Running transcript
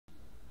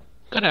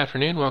Good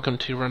afternoon, welcome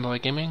to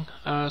Rundlii Gaming.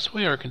 So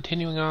we are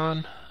continuing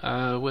on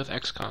with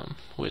XCOM,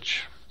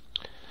 which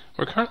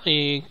we're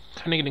currently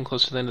kind of getting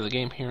close to the end of the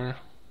game here.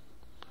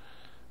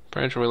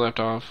 Pretty much where we left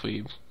off,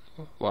 we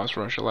lost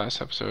Russia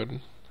last episode,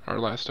 our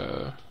last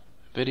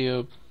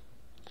video.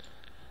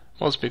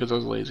 Mostly because I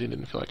was lazy and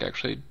didn't feel like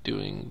actually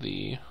doing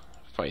the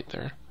fight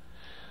there.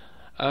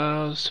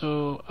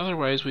 So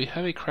otherwise, we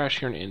have a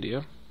crash here in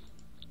India.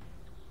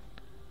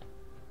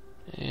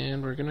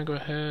 And we're gonna go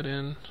ahead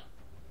and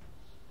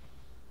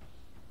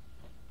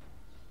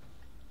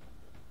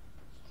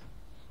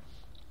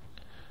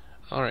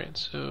alright,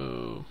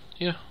 so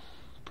yeah,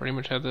 pretty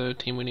much have the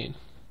team we need.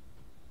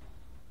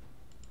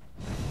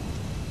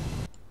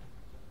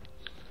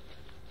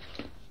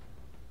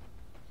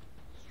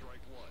 Strike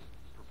one.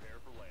 Prepare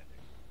for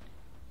landing.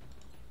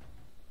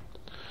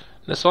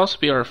 This will also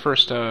be our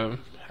first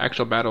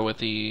actual battle with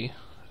the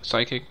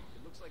psychic.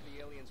 It looks like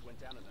the aliens went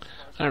down in the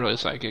Not really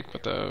psychic,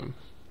 but the...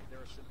 There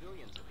are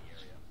civilians in the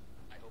area.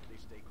 I hope they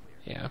stay clear.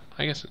 yeah,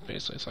 I guess it's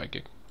basically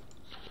psychic.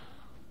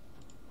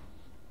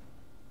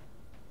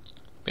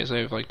 Basically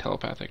I have like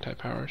telepathic type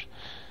powers.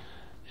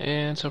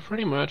 And so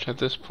pretty much at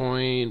this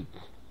point,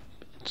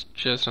 it's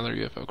just another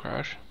UFO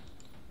crash.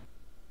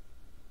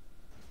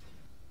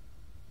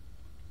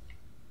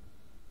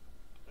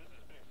 This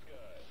is Big Sky.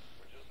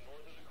 We're just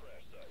north of the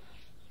crash site.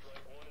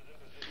 Strike one is in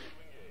position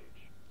to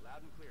engage.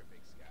 Loud and clear,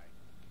 Big Sky.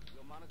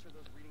 We'll monitor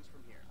those readings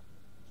from here.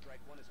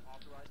 Strike one is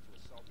authorized to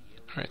assault the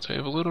aliens. Alright, so we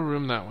have a little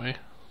room that way.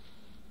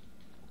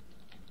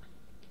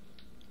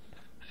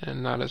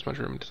 And not as much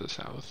room to the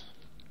south.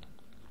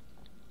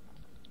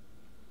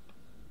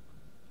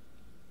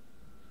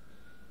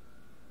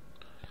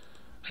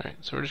 Alright,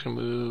 so we're just going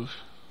to move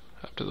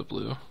up to the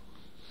blue.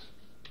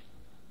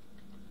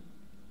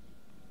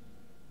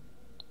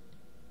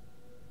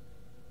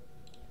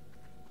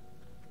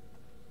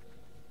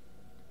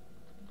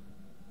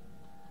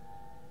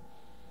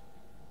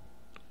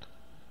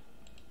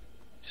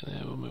 And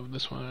then we'll move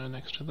this one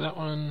next to that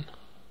one.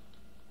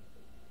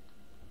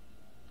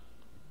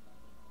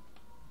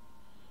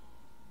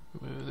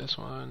 Move this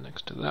one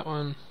next to that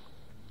one.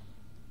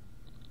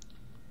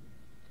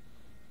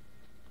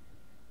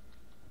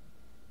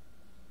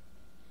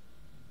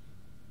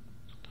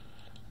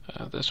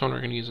 This one we're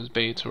going to use as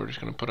bait, so we're just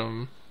going to put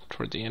them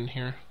toward the end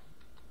here.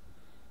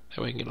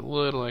 That way we can get a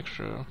little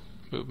extra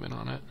movement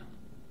on it.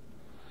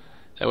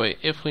 That way,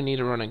 if we need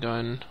to run a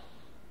gun,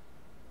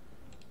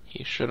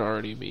 he should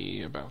already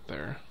be about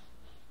there.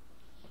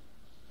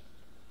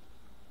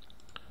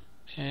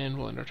 And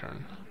we'll end our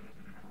turn.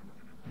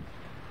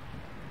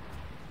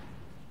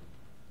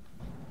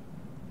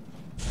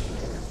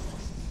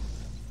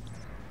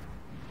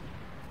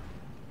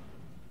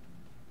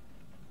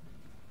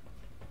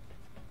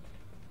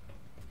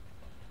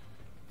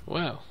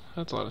 Wow,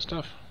 that's a lot of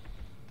stuff.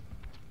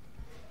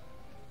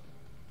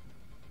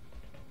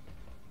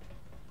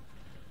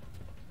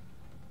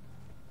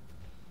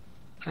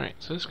 Alright,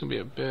 so this can be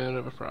a bit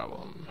of a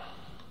problem.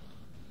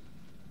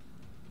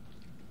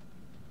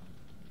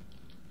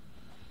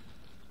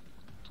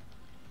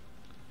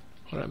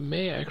 What I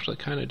may actually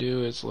kind of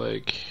do is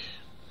like,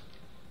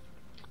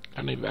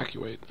 I need to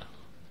evacuate.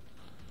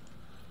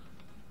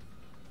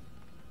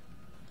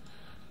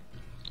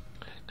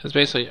 Because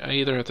basically I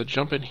either have to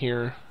jump in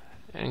here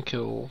and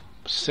kill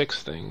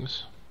 6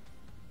 things.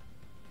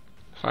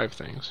 5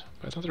 things.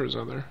 But I thought there was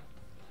other.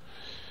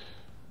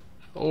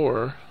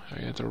 Or I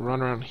have to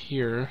run around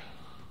here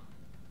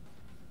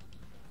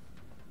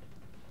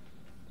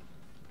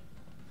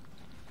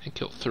and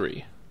kill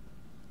 3.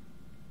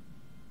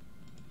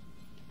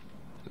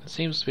 It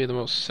seems to be the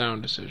most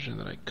sound decision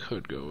that I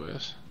could go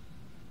with.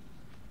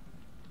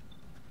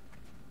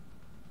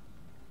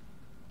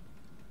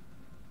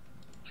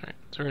 Alright,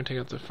 so we're going to take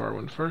out the far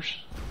one first.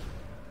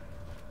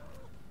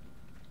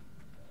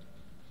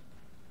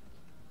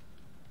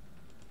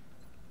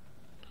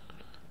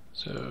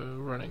 So,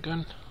 run and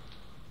gun.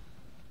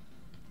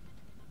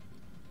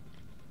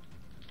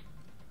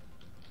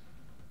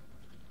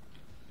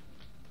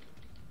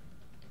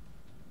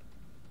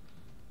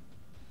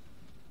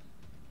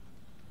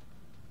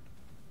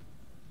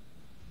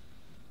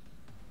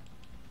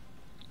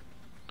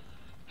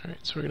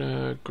 Alright, so we're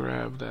gonna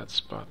grab that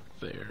spot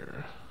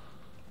there.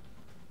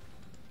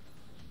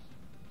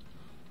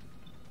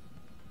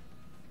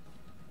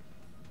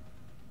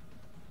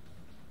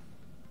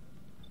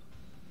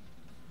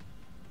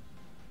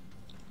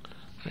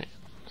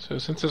 So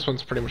since this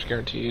one's pretty much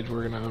guaranteed,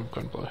 we're gonna go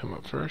and blow him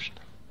up first.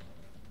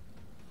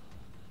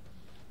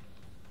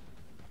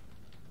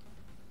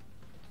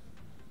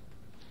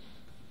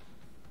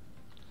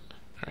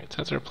 Alright, so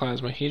that's our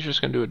plasma. He's just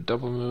gonna do a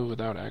double move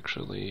without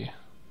actually...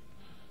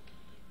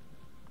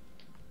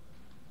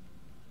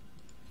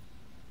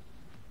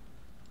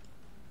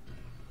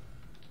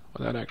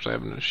 without actually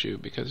having to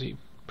shoot, because he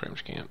pretty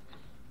much can't.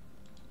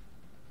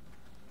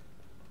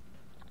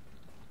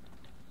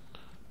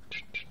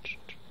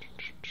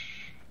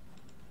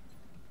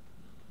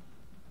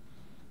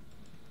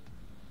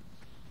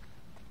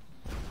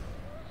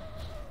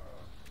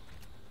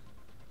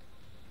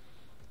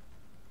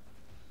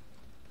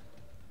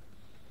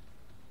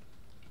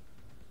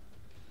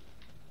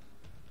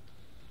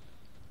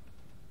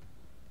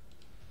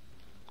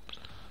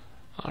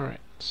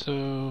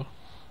 So,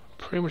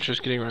 pretty much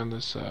just getting around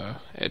this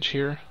edge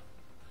here.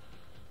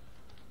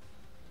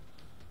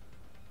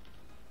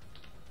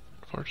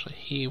 Unfortunately,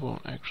 he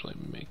won't actually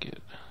make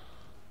it.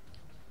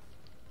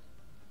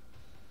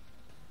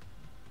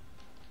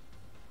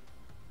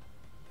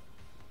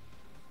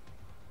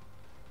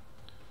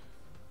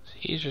 So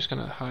he's just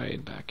gonna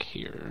hide back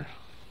here.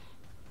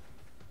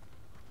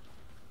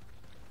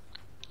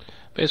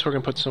 Basically, we're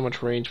gonna put so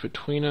much range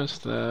between us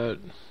that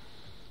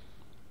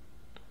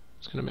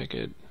it's gonna make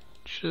it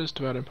just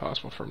about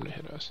impossible for him to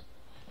hit us.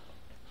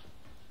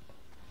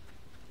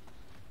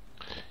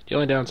 The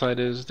only downside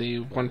is the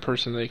one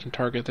person they can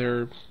target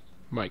there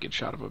might get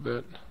shot up a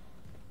bit.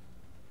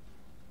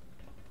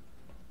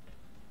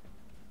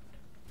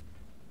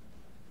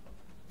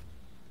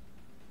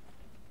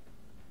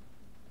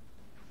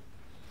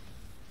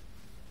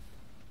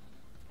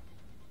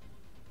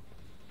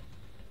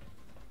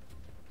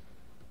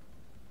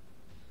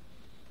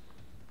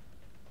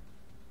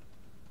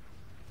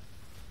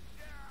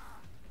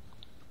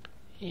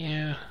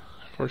 Yeah,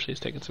 unfortunately he's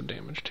taking some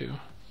damage too.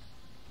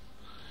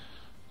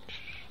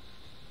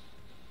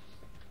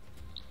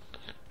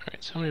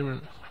 Alright, so we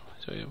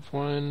have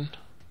one.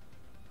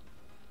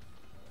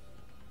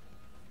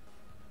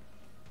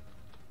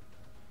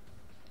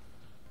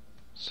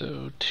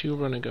 So 2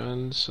 running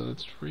guns, so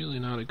that's really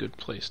not a good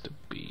place to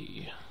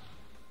be.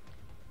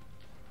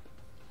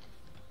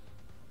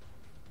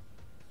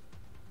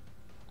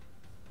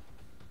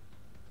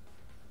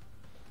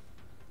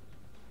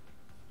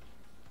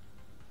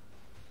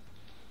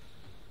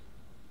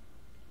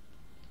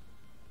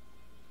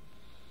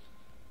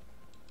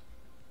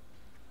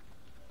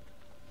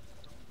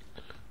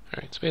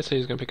 Alright, so basically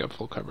he's going to pick up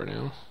full cover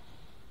now.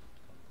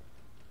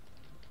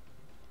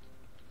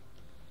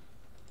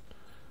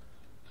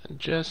 And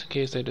just in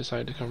case they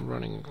decide to come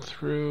running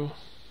through,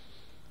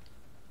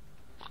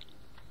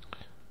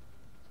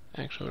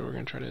 actually we're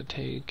going to try to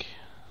take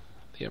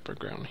the upper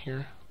ground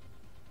here.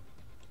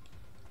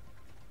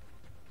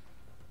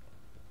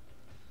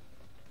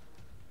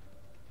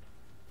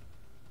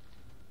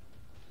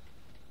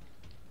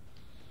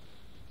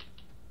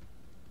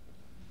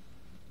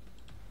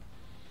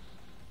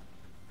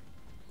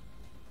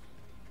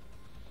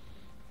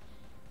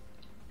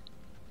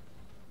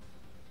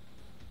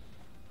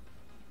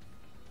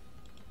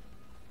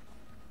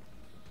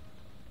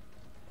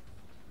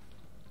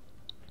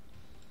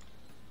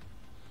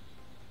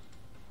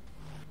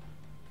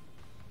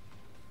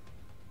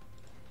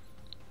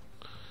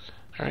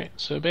 Alright,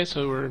 so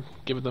basically we're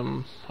giving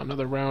them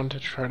another round to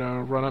try to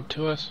run up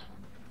to us.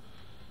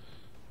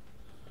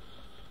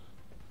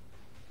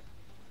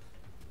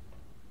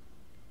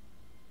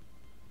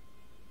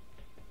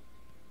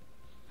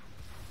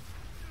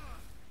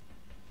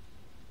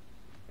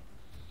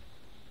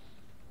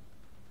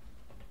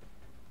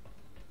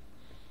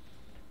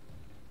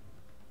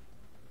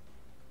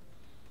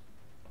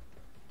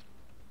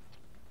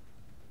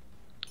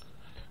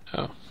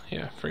 Oh,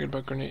 yeah, forget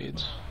about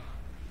grenades.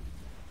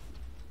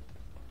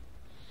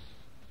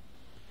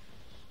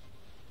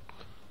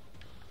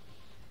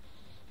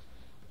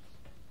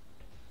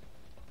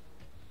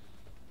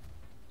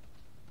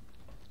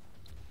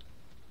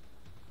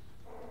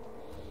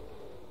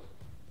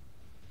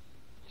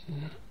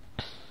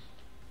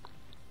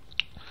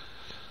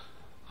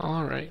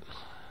 Alright,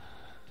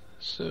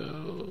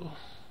 so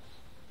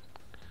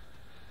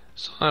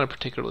it's not a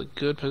particularly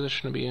good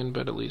position to be in,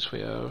 but at least we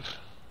have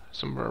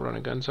some of our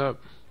running guns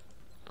up.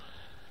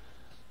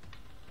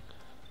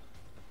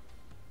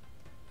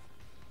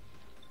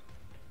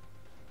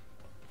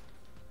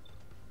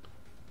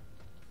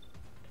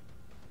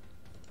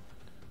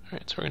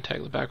 Alright, so we're going to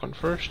tag the back one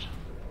first.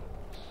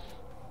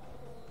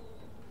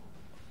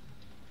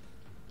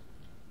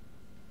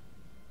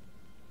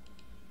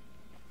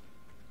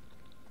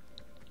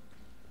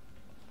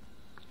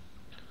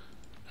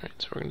 Alright,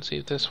 so we're going to see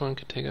if this one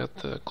can take out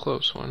the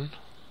close one.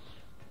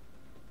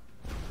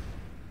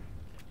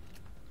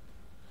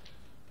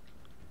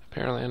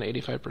 Apparently on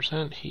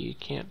 85% he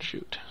can't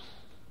shoot.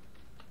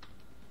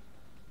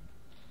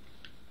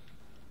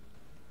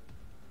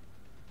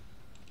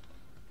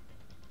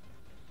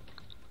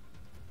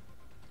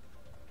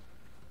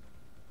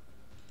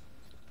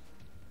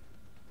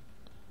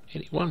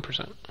 %.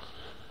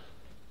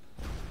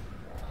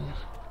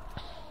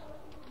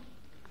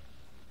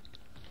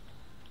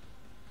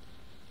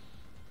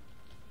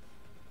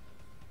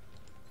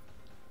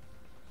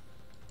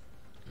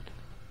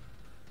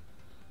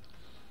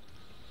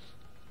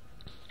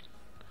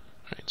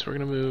 Alright, so we're going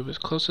to move as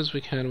close as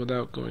we can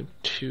without going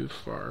too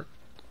far.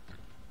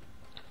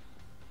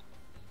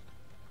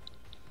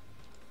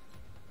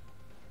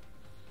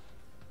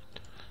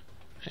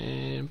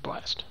 And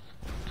blast.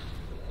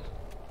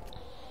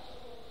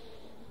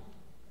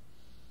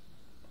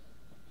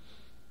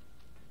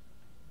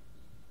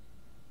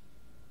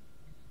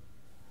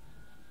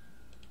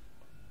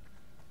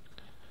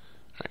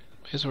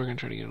 Alright, so we're going to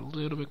try to get a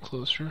little bit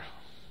closer.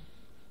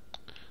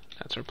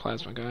 That's our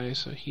plasma guy,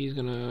 so he's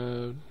going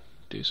to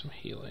do some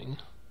healing.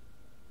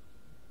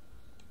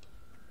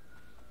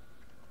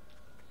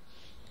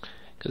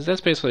 Because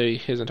that's basically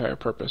his entire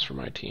purpose for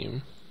my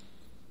team.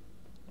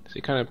 So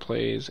he kind of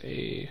plays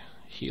a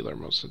healer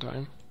most of the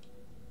time.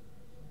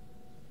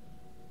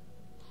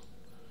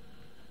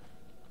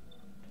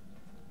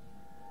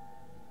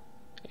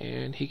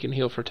 And he can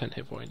heal for 10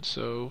 hit points,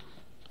 so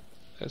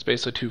that's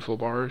basically 2 full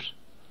bars.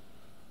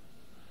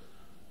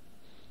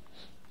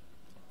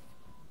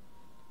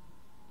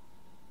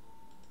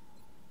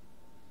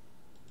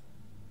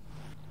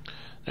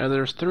 Now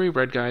there's 3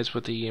 red guys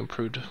with the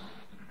improved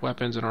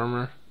weapons and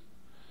armor,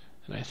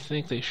 and I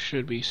think they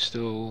should be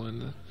still in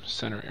the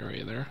center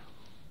area there.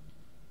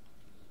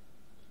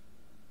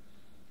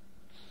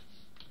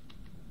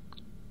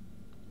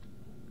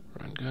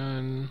 Run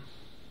gun,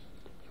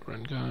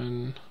 run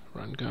gun,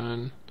 run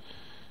gun.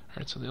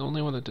 Alright, so the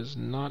only one that does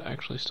not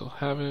actually still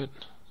have it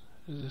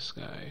is this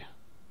guy.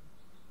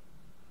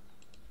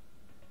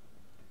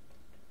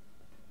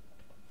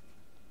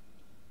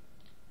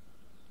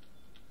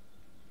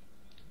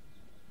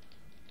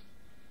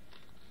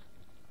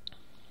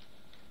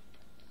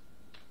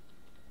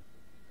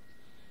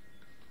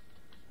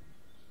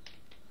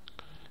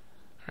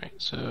 Alright,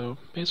 so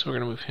basically we're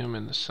going to move him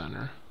in the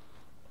center,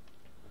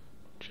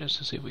 just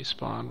to see if we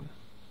spawn.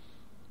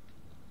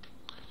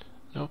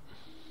 Nope.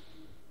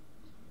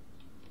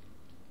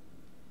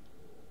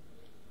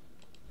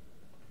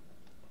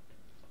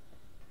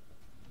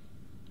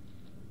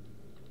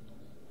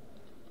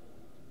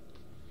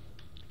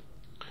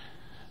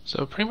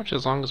 So pretty much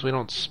as long as we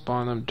don't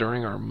spawn them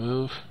during our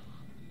move,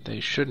 they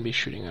shouldn't be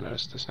shooting at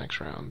us this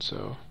next round,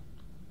 so...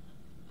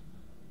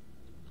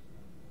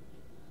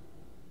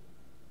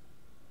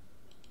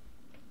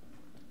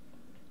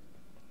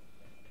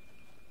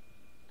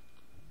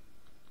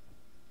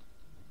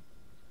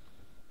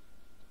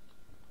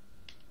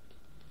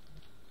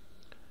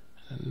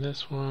 And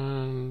this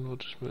one, we'll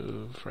just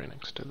move right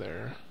next to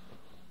there.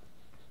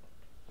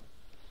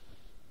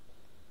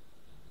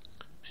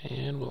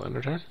 And we'll end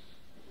our turn.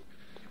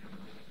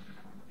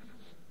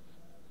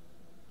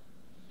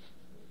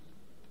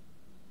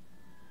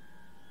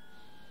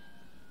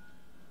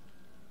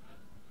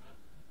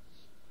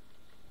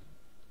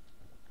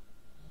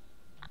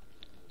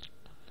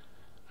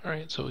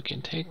 Alright, so we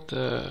can take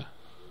the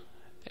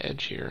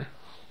edge here.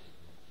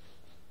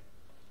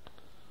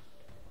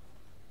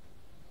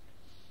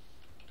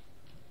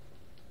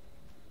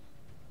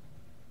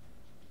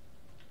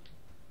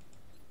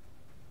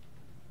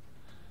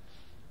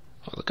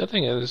 Well, the good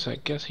thing is, I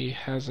guess he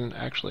hasn't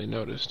actually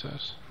noticed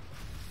us.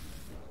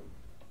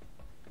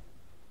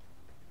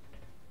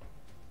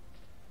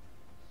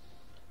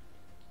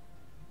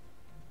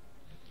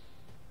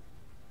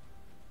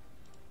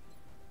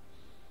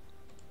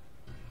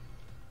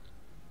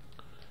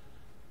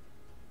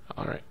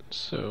 Alright,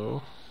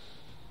 so...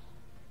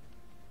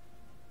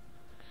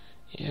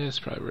 yeah, it's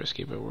probably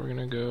risky, but we're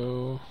gonna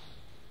go...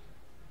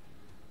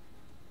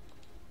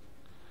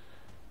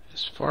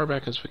 as far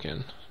back as we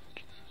can.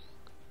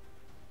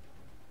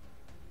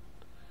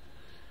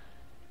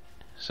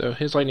 So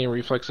his lightning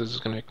reflexes is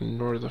going to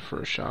ignore the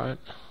first shot.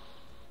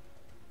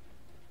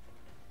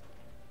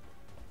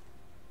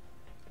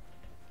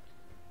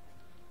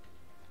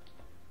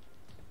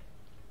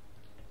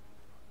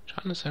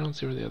 Honestly, I don't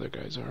see where the other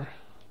guys are.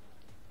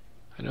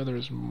 I know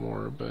there's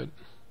more, but...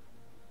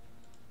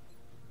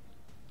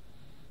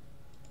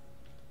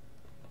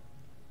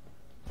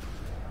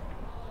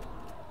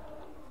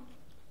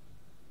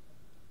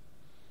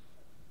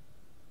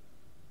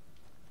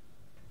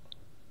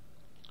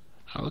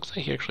 oh, it looks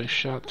like he actually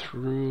shot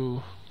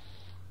through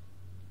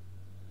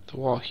the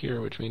wall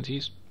here, which means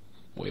he's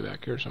way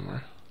back here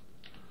somewhere.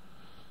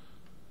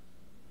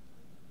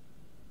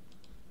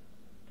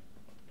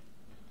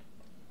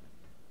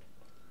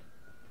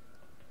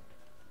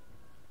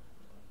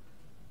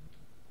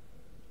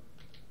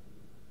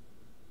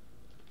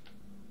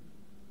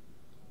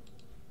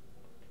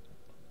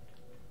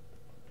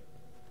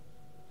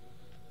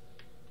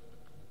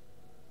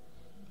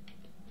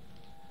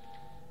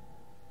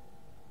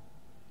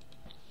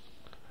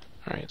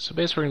 Alright, so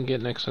basically we're going to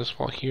get next to this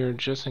wall here,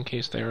 just in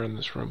case they are in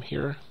this room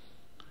here.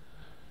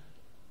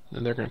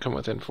 Then they're going to come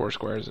within 4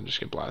 squares and just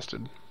get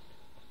blasted.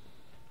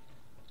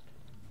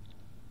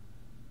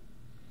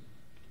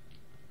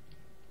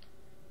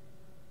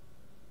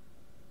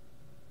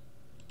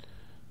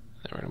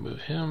 Then we're going to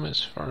move him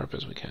as far up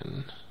as we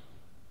can.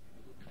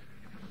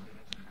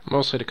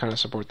 Mostly to kind of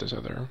support this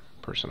other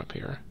person up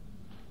here.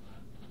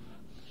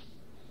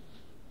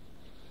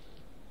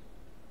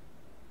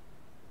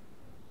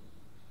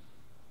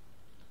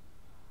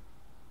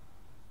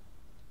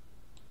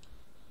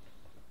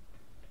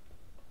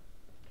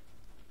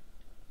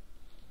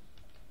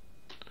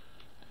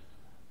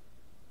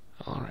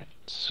 Alright,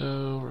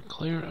 so we're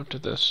clear up to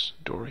this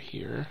door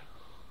here.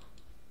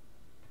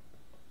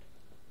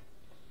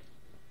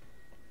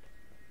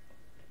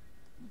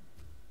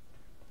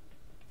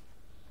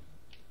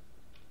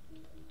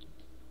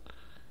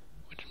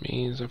 Which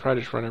means I'll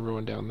probably just run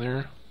everyone down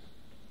there.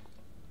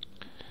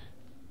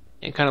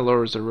 It kind of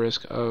lowers the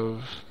risk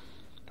of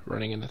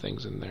running into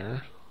things in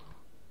there.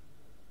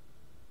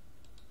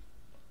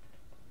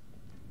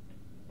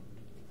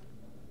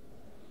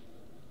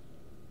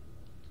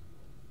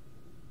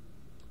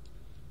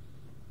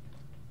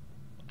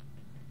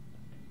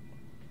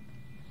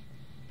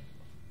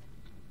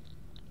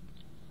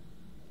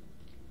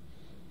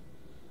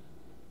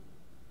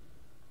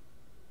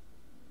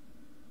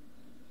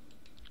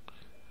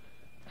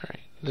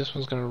 This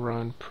one's going to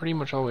run pretty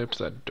much all the way up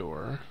to that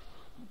door.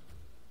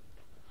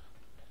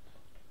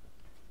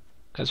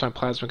 That's my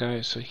plasma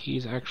guy, so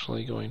he's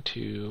actually going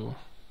to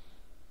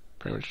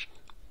pretty much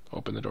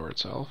open the door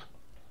itself.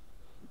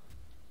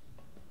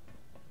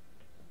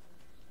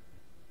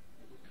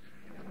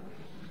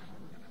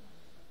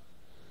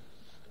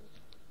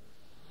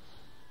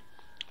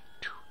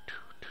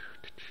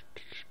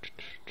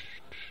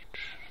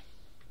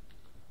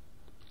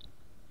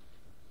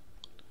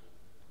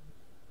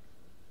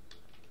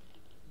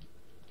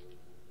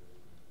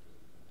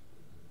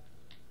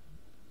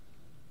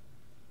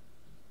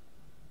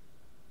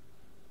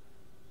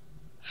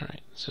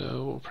 Alright, so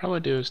what we'll probably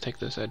do is take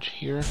this edge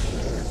here.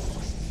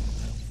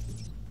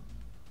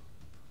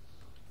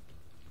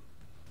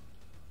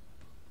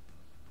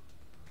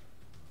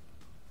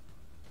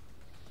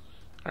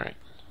 Alright,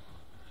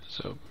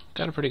 so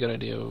got a pretty good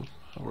idea of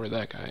where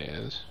that guy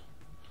is.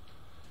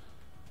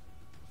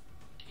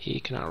 He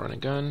cannot run a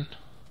gun.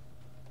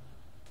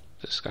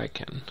 This guy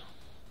can.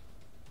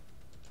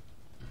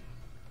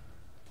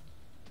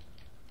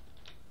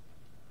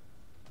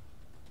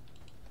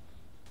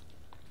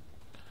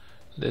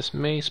 This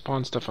may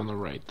spawn stuff on the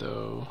right,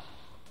 though,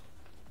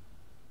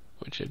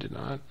 which it did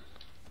not.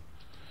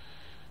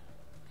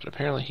 But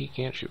apparently he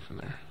can't shoot from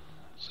there.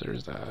 So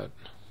there's that.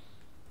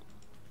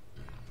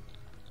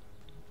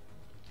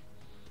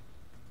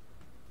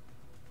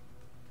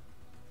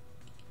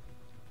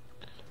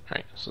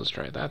 Alright, so let's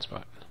try that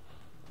spot.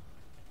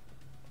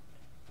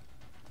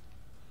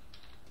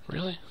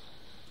 Really?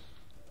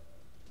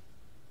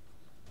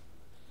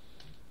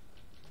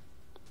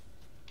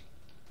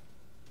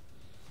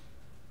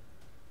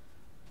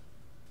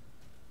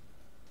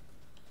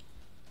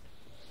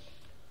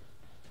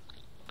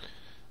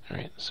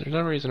 Alright, so there's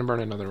no reason to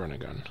burn another running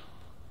gun.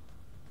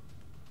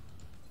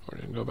 We're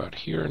going to go about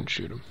here and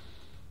shoot him.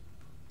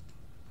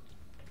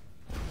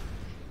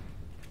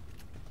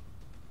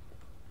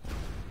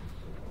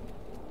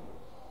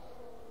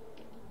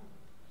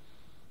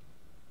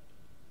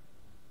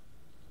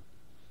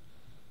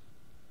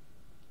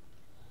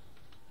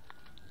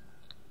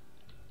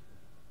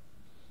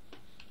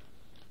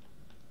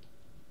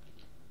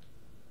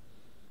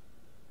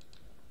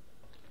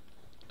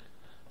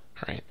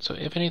 Alright, so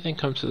if anything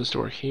comes to this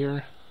door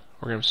here,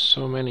 we're going to have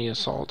so many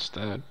assaults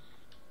that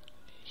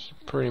he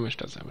pretty much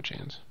doesn't have a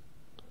chance.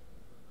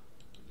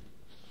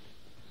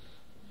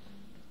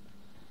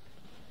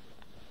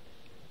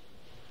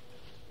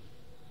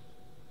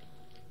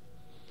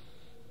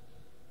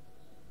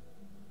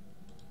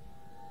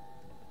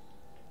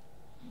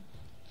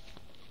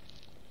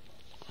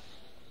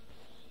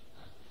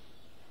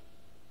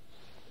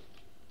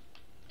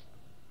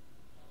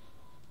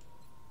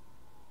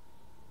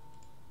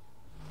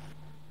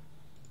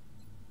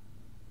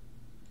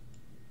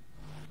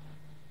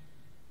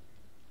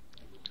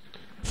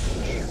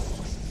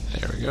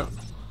 There we go.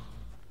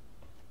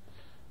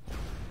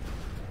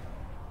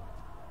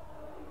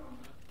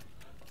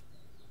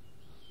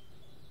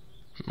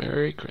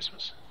 Merry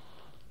Christmas.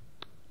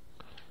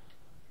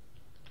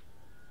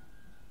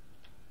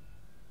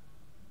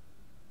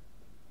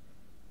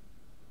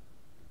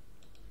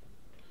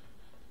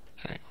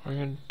 Alright, we're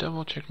going to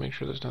double check to make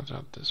sure there's nothing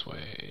out this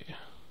way.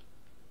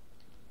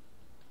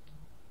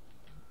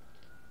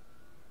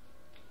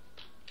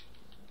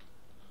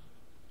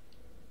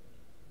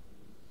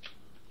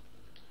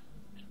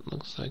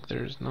 Looks like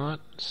there's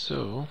not,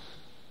 so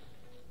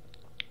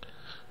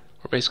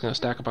we're basically going to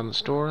stack up on the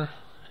store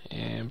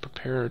and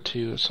prepare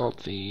to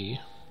assault the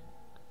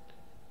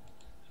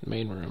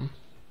main room.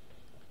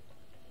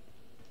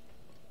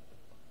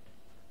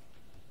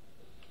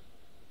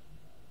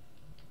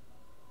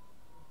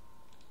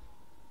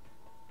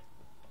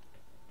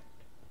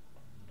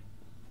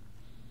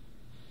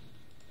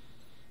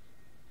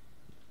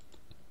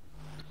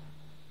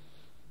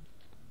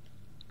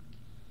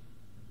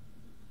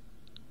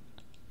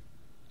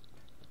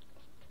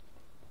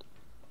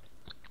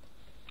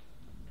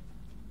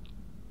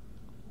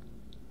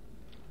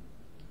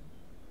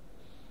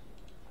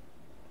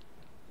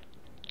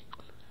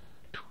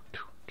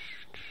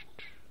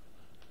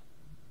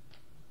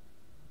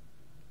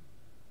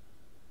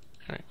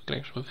 Alright, we can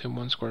actually move him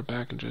one square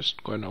back and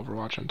just go ahead and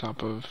overwatch on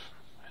top of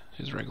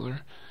his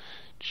regular.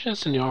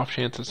 Just in the off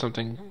chance that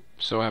something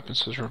so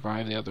happens to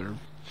survive the other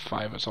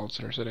 5 assaults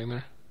that are sitting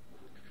there.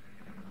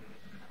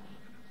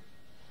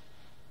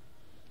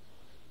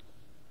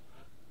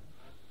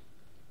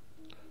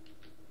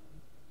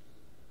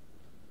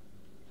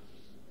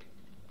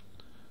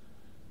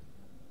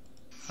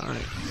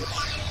 Alright.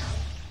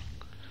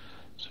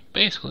 So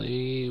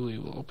basically, we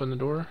will open the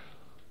door.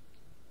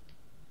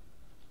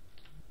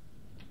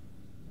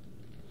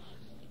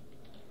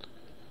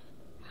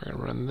 We're going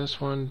to run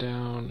this one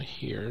down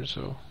here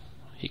so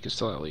he can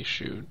still at least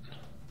shoot.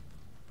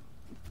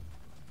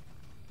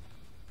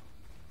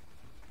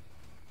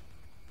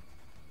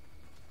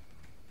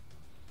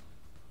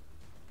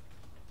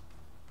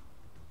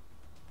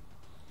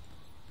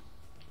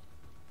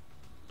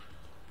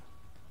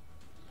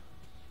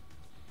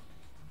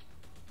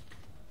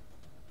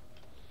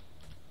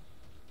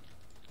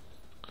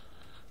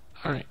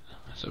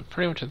 So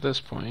pretty much at this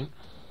point,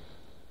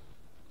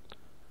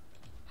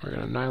 we're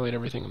going to annihilate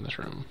everything in this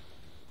room.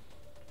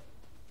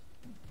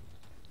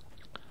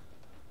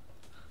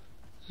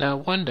 Now,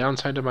 one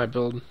downside to my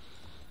build,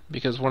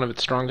 because one of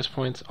its strongest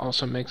points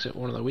also makes it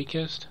one of the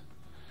weakest,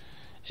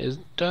 is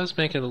does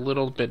make it a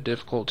little bit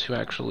difficult to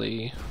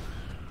actually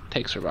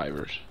take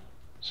survivors.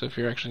 So if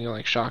you're actually gonna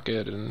like shock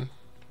it and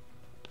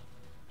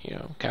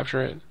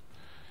capture it,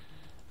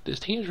 this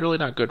team is really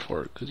not good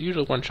for it, because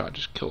usually one shot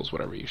just kills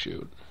whatever you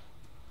shoot.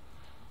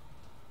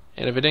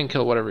 And if it didn't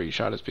kill whatever you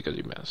shot, it's because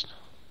you missed.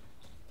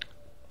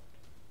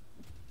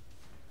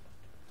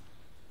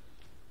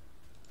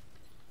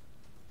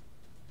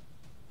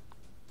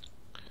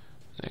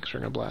 Next,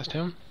 we're gonna blast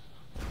him.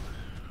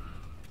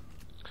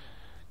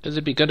 Because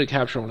it'd be good to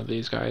capture one of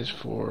these guys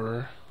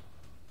for...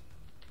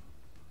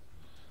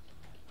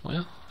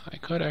 Well, I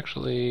could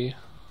actually...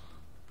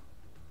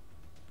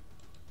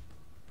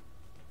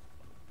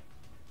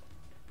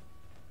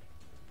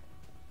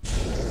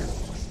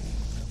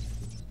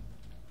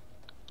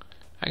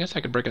 I guess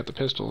I could break out the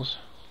pistols.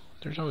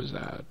 There's always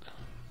that.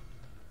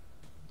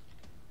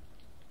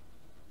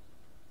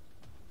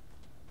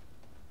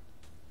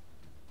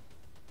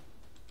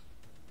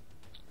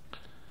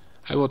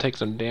 I will take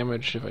some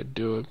damage if I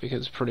do it,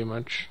 because pretty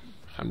much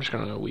I'm just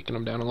going to weaken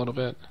them down a little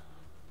bit.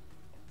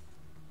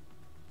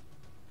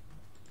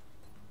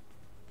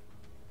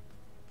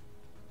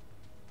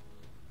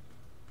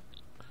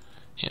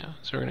 Yeah,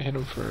 so we're going to hit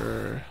him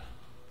for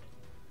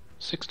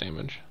 6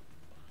 damage.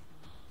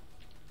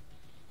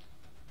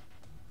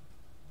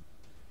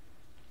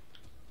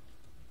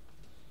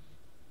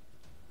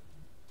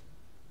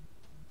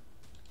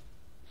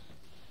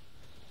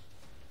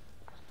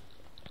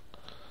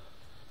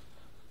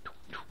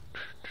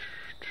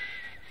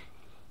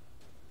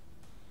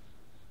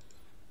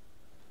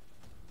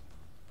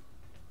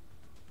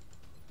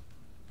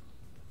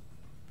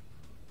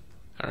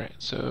 Alright,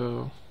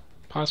 so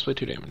possibly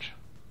 2 damage.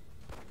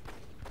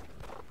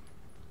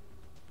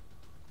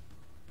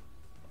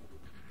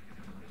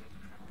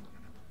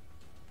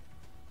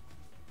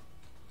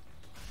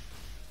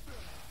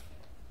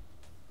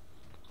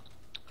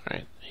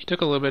 Alright, he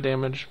took a little bit of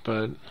damage,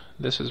 but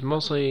this is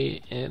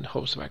mostly in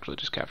hopes of actually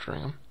just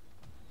capturing him.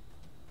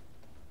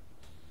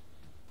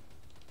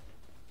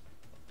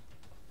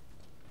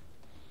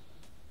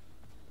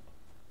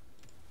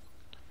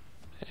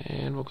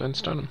 And we'll go ahead and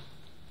stun him.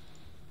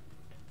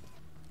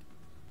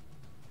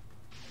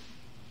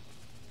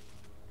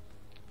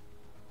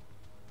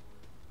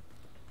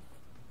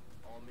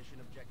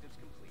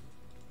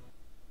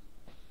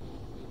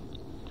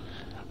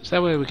 So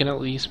that way we can at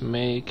least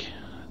make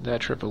that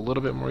trip a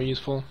little bit more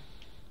useful.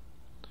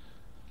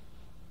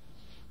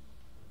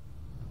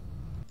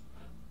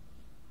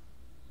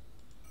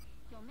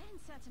 Your men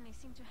certainly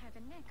seem to have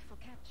a knack for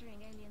capturing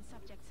alien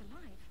subjects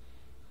alive.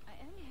 I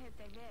only hope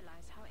they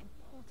realize how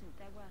important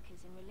their work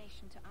is in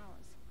relation to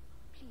ours.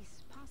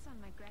 Please pass on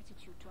my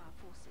gratitude to our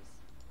forces.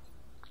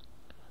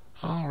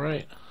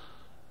 Alright.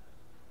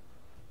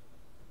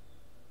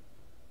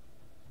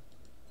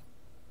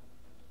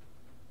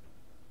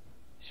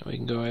 And we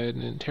can go ahead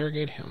and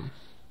interrogate him.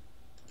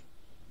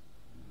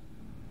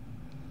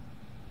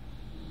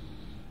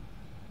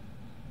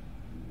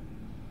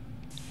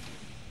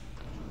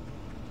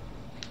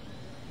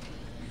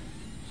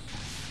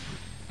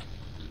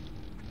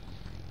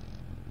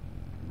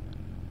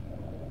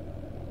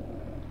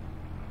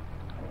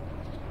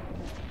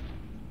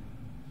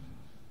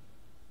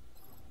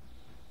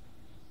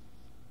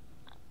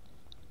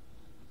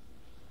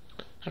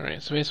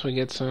 Alright, so basically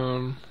get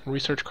some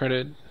research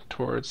credit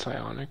towards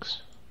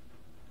psionics.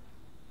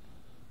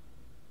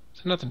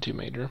 So nothing too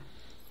major.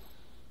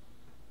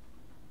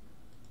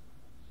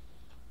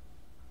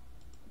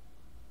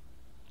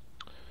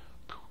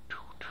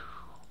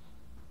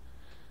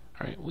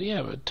 Alright, we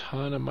have a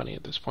ton of money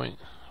at this point.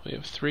 We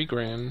have 3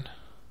 grand.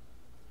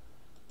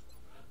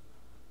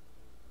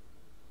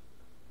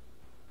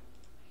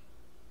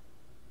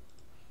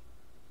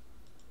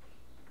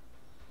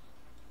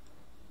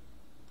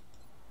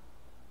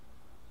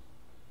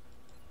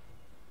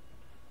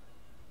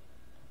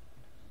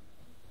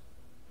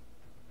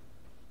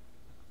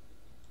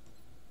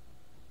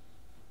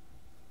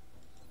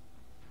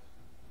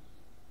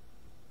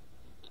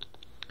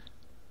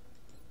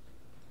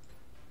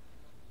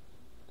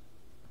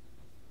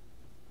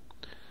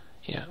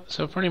 Yeah,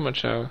 so pretty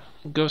much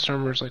Ghost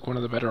Armor is like one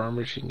of the better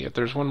armors you can get.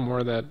 There's one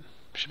more that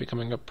should be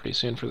coming up pretty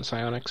soon for the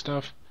psionic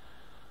stuff.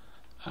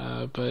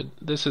 But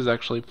this is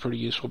actually pretty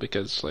useful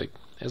because, like,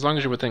 as long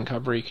as you're within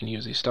cover, you can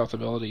use the stealth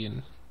ability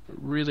and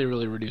really,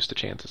 really reduce the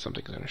chance that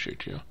something's going to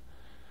shoot you.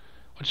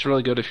 Which is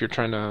really good if you're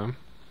trying to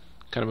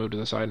kind of move to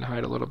the side and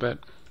hide a little bit.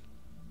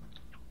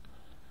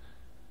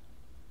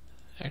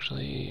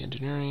 Actually,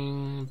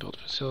 engineering, build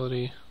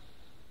facility.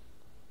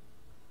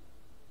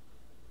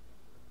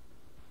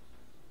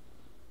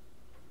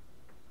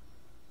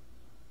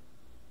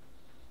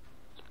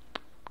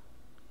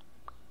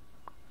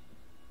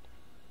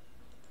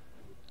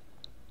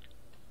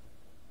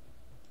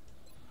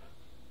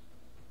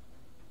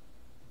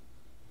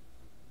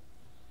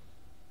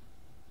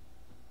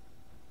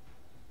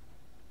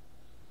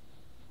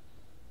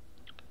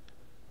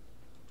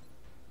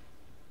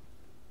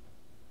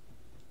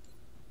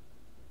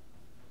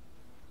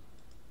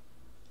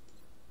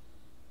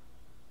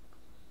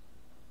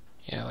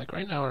 Yeah, like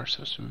right now our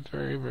stuff's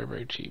very, very,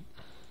 very cheap.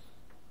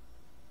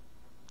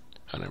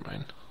 Oh, never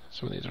mind.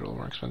 Some of these are a little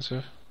more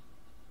expensive.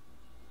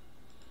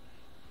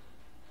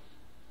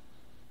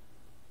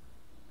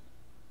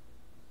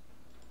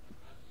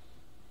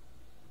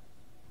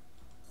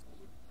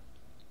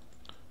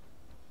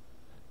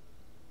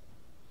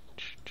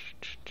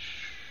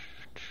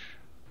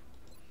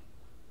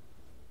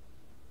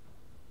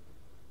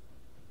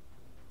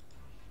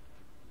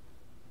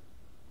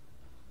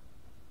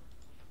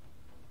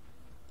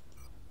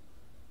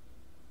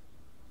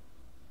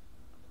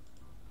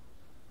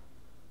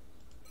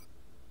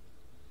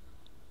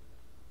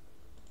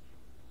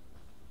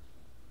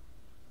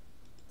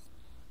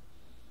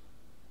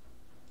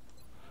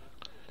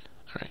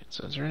 Alright,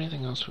 so is there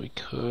anything else we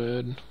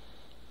could...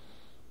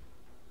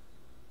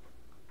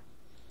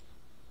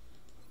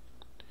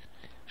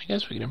 I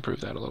guess we can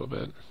improve that a little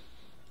bit.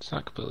 It's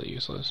not completely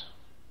useless.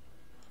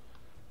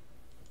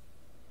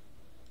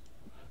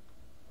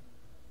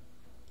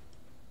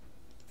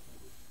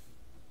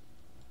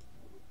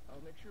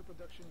 I'll make sure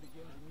production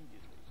begins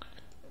immediately.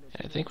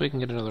 I think we can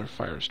get another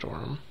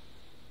firestorm.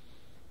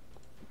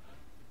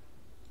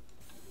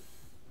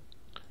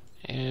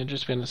 And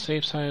just to be on the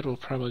safe side, we'll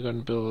probably go ahead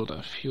and build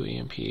a few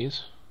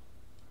EMPs.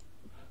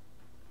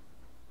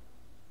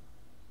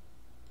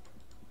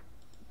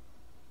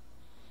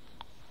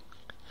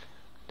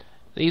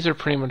 These are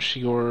pretty much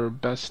your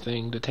best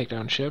thing to take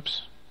down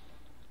ships.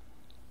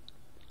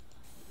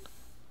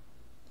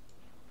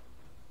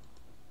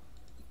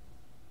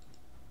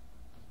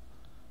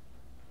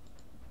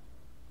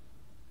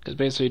 Because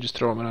basically you just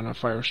throw them in on a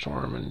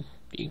firestorm and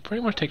you can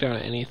pretty much take down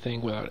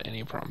anything without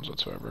any problems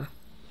whatsoever.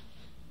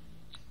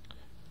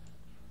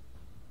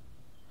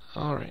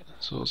 Alright,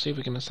 so we'll see if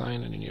we can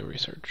assign any new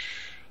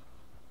research.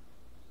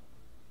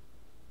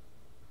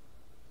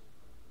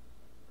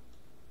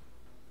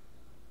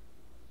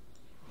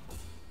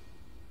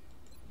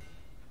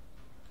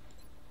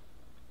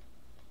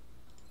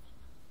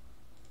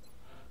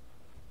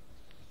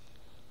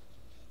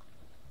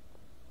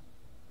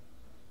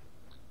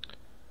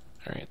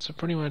 Alright, so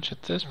pretty much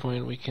at this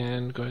point we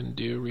can go ahead and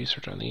do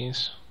research on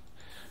these.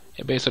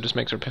 It basically just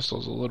makes our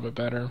pistols a little bit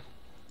better.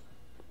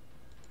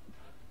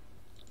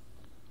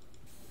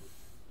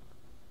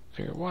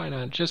 Figure why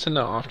not, just in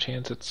the off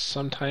chance that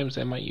sometimes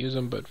they might use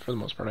them, but for the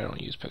most part I don't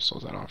use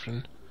pistols that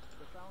often.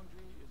 The foundry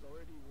is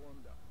already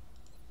warmed up.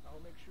 I'll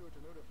make sure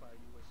to notify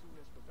you as soon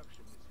as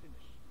production is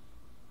finished.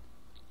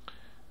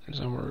 There's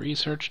no more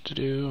research to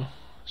do,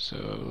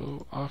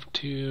 so off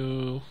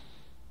to...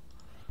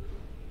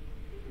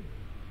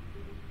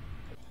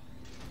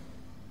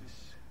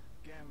 This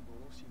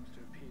gamble seems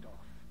to have paid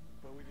off,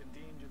 but we've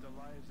endangered the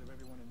lives of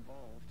everyone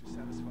involved to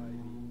satisfy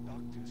the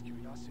doctor's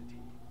curiosity.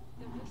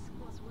 The risk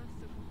was worth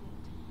the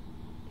reward.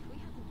 If we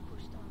hadn't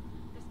pushed on,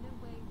 there's no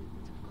way we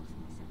would have gotten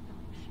this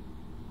information.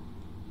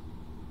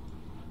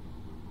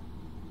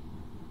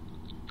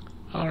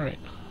 Alright,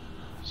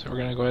 so we're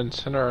gonna go ahead and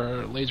send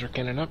our laser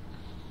cannon up.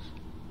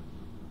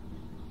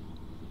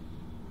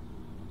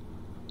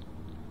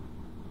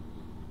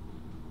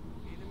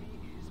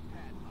 Enemy is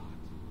padlocked.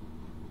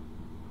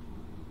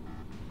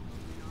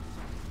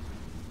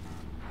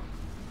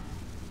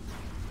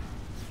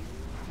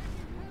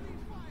 Heavy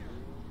fire!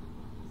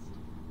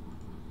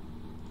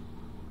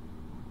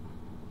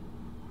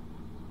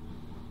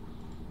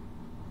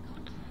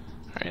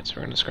 Alright, so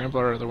we're gonna scramble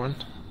our other one.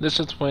 This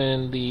is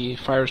when the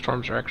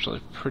firestorms are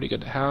actually pretty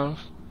good to have.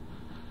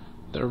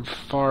 They're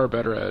far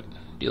better at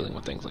dealing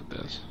with things like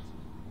this.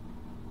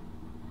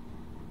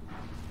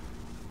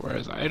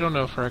 Whereas I don't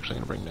know if we're actually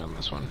gonna bring down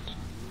this one.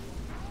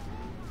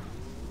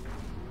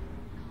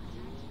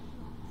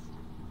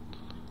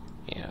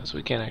 Yeah, so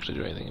we can't actually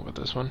do anything about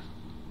this one.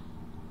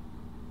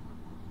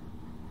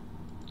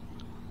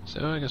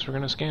 So I guess we're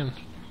gonna scan.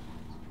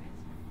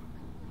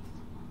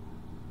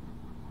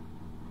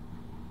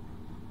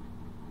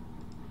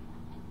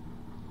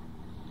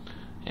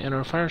 And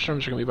our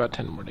firestorms are gonna be about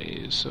 10 more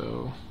days,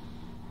 so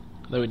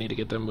though we need to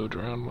get them moved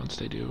around once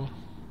they do.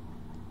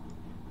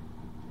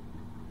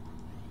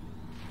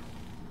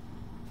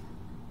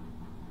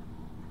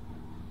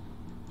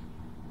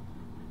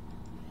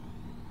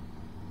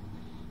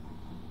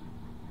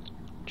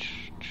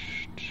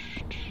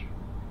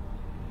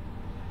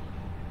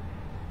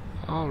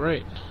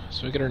 Alright,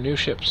 so we get our new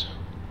ships.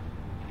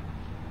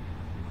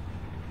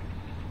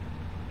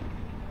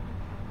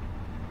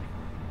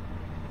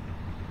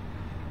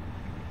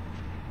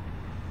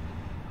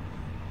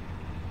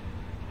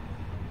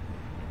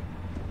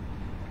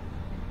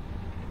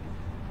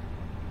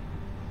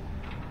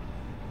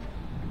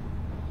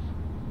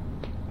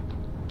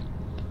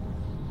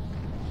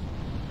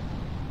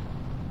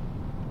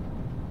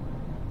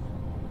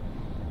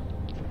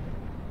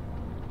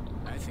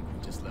 I think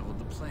we just leveled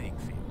the playing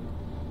field.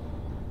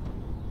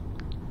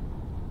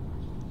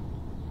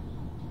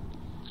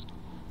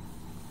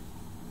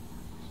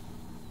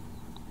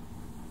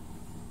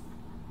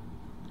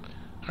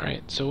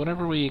 Alright, so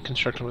whatever we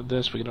constructed with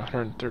this, we get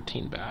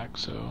 113 back,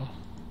 so...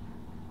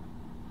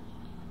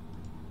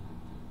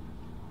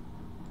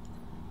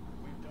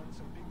 We've done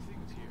some big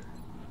things here,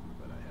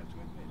 but I have to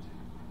admit,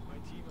 my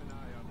team and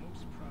I are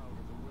most proud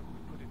of the work we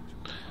put into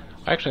the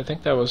fire. Actually, I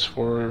think that was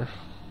for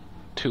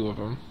 2 of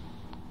them.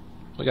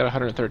 We got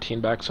 113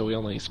 back, so we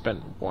only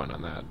spent 1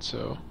 on that,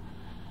 so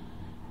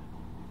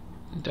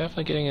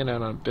definitely getting it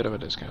on a bit of a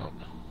discount.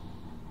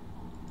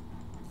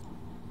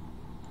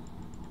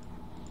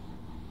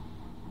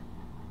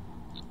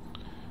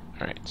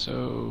 Alright,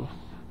 so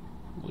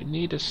we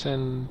need to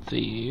send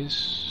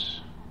these.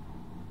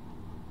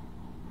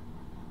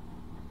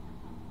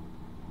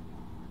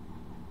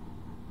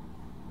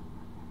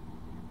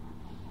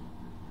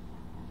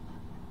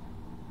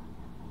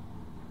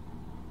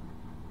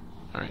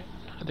 Alright,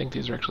 I think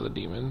these are actually the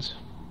demons.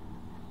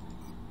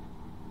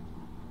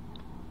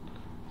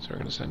 So we're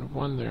going to send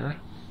 1 there.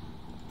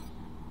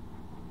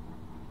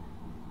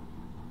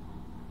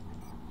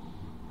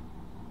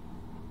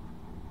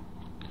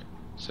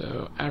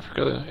 So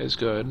Africa is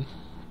good,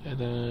 and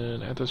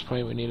then at this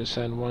point we need to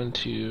send 1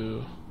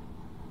 to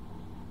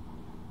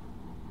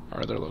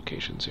our other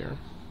locations here.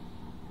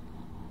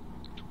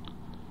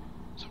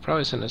 So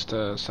probably send this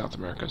to South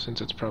America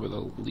since it's probably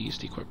the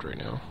least equipped right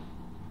now.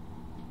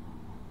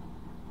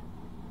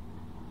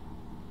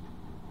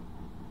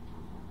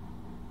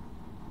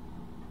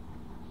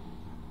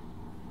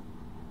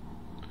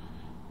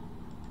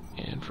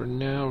 And for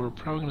now we're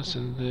probably going to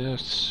send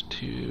this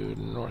to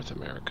North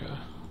America,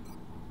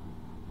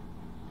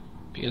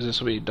 because this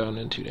will be done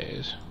in 2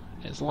 days.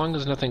 As long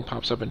as nothing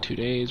pops up in 2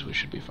 days, we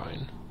should be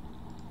fine.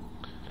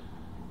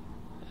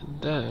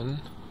 And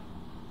then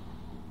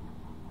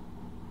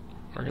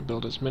we're going to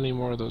build as many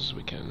more of those as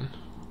we can,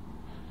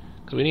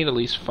 because we need at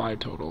least 5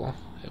 total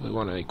if we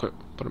want to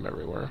put them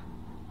everywhere.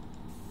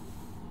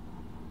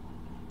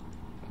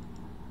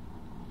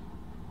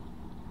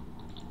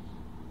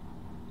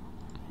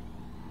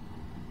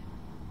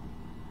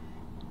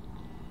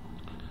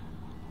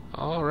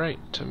 Alright,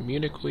 to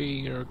Munich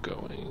we are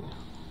going.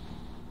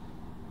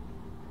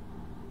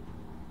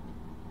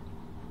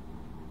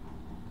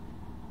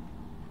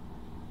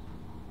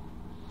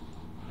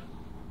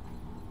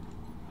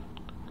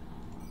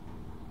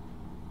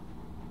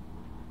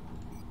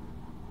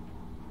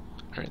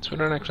 Alright, so we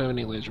don't actually have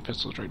any laser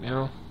pistols right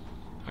now.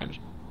 I just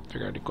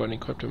figured I'd go ahead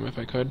and equip them if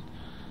I could.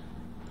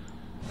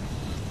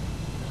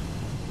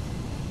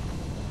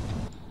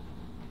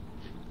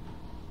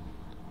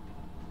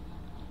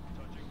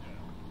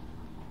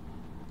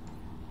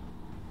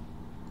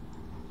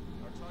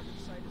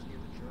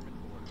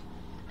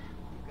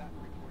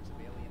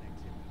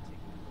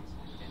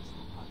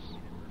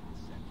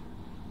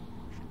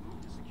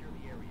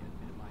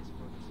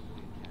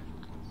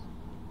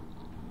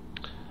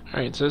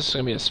 Alright, so this is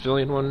going to be a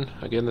civilian one.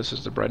 Again, this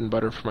is the bread and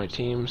butter for my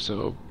team,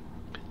 so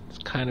it's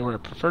kind of where I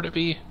prefer to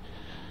be.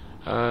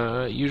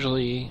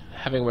 Usually,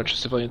 having a bunch of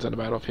civilians on the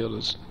battlefield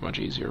is much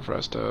easier for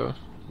us to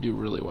do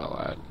really well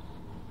at,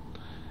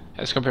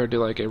 as compared to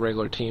like a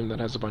regular team that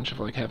has a bunch of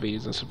like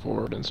heavies and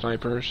support and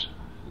snipers.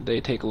 They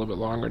take a little bit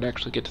longer to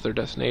actually get to their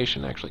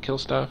destination, actually kill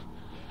stuff.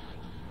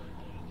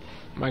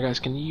 My guys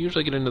can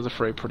usually get into the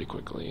fray pretty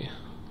quickly.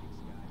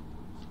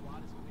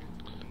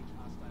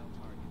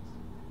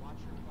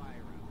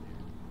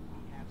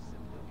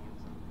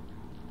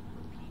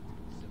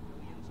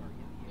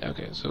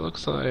 Okay, so it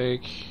looks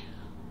like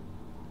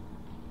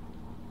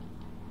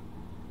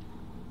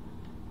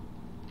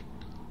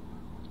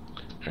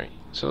alright,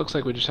 so it looks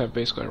like we just have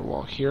basically our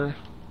wall here.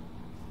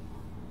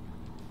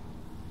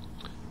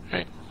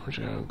 Alright, we're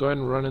just gonna go ahead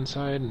and run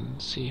inside and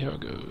see how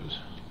it goes.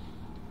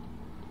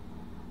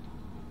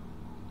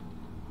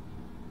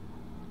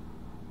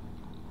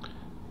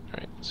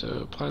 Alright,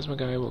 so plasma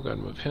guy, we'll go ahead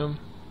and move him.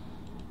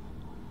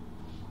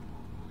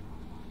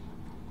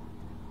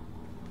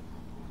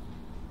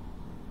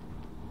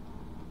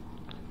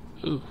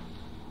 Ooh,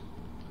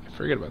 I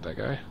forget about that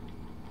guy.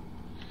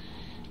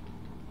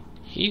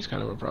 He's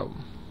kind of a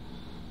problem.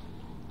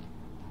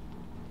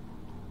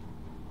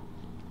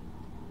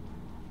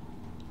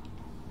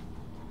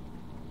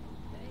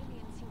 The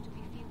aliens seem to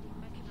be fielding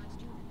mechanized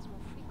units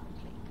more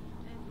frequently,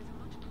 and with a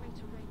much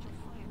greater range of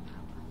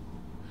firepower.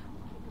 How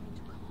are we going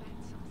to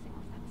combat something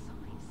of that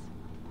size?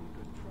 We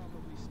could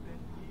probably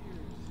spend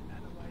years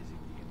analyzing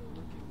the inner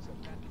workings of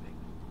that thing.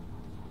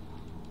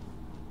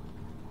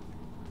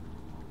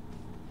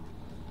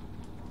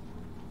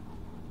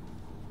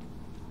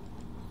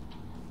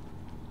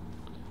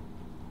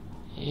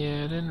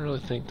 Yeah, I didn't really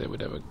think they would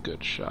have a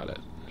good shot at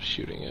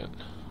shooting it.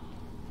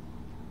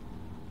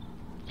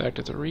 In fact,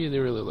 it's a really,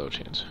 really low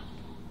chance.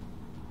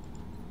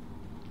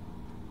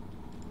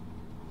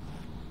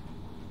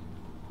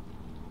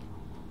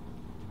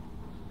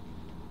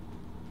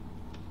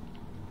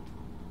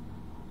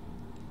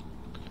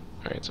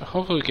 Alright, so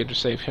hopefully we can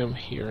just save him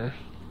here.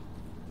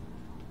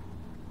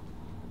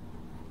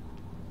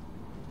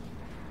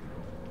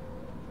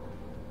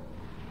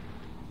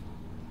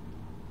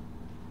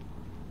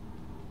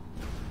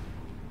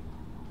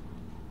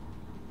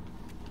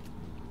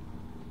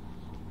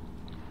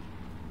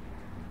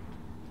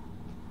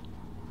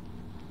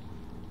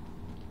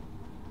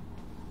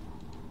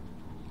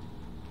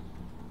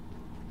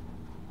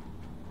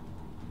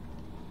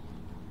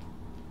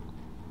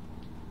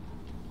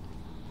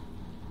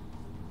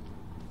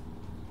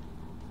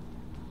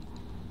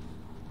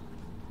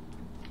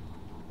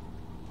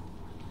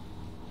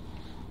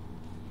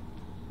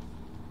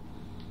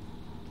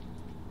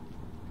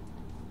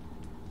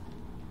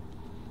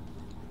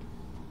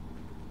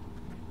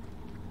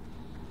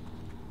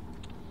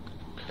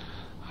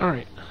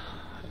 Alright,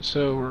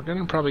 so we're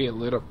gonna probably get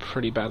lit up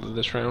pretty badly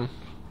this round,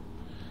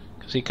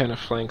 because he kind of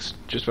flanks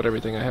just about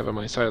everything I have on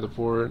my side of the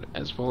board,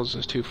 as well as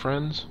his two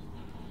friends.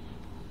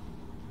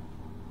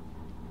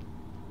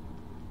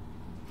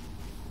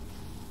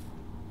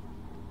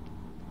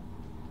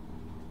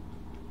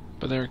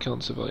 But they're killing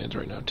civilians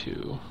right now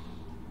too.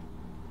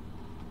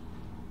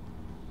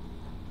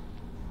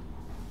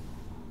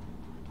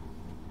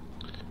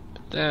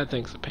 But that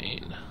thing's a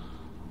pain.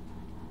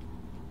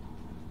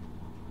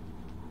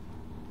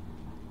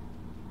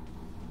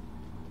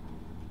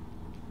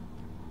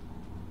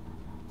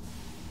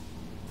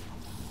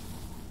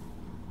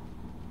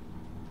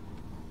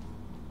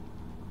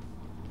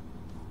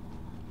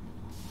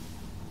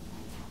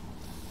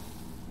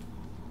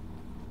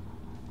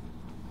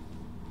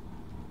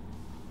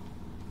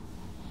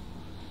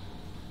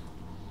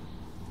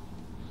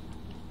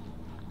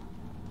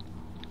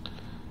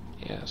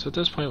 Yeah, so at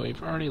this point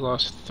we've already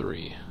lost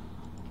 3.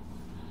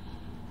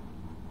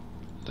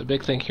 The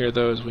big thing here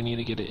though is we need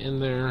to get it in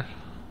there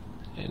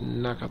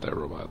and knock out that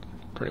robot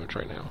pretty much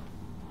right now.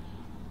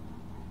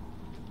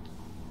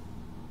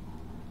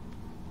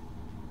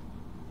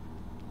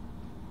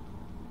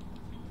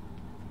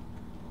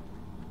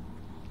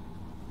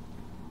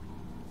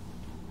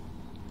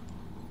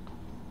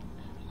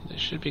 They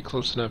should be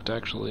close enough to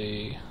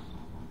actually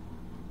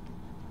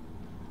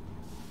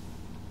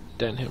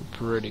dent him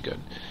pretty good.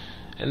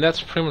 And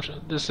that's pretty much,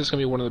 this is going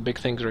to be one of the big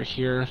things right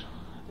here,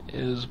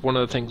 is one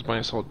of the things my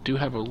assault do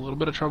have a little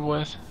bit of trouble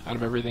with. Out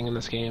of everything in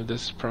this game,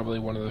 this is probably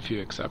one of the few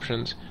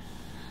exceptions,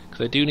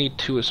 because I do need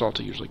 2 assault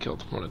to usually kill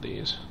one of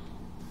these.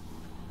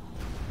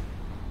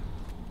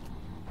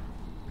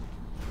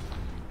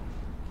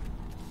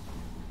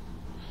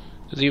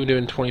 Because even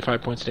doing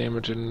 25 points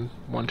damage in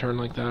one turn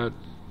like that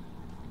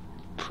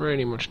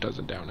pretty much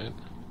doesn't down it.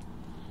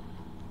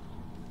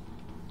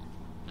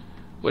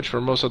 Which for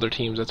most other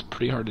teams that's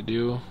pretty hard to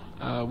do.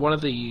 One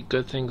of the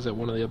good things that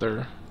one of the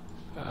other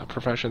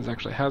professions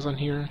actually has on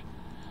here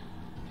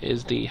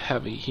is the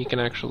heavy. He can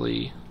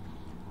actually...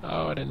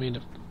 Oh, I didn't mean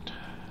to...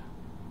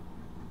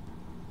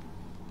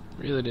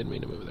 Really didn't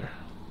mean to move there.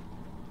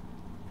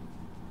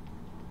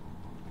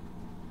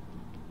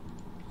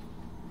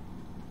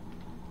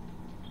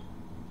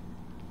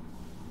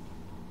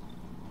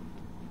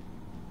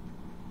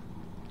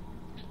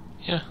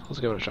 Yeah, let's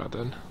give it a shot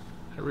then.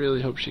 I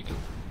really hope she can...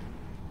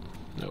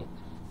 Nope.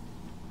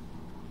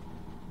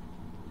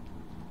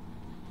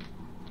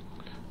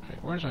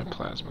 Alright, where's my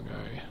plasma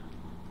guy?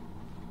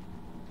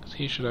 Because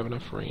he should have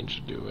enough range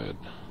to do it.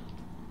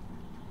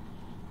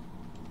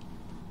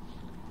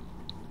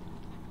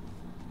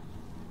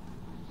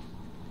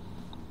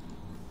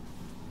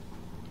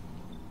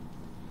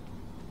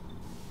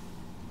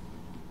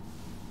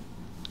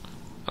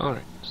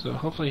 Alright, so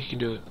hopefully he can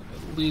do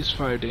at least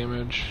 5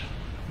 damage,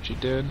 which he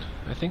did.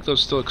 I think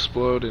those still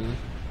explode and...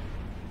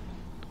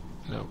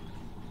 Nope.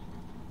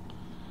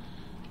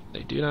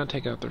 They do not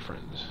take out their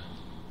friends.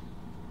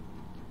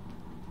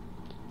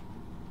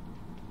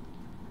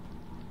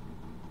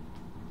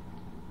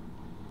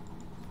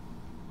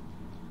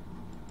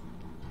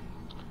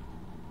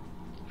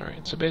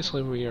 Alright, so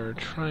basically we are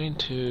trying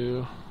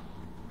to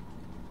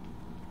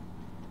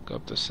go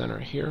up the center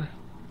here.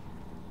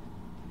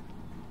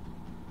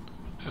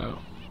 Oh.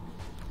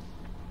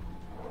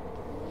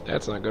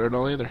 That's not good at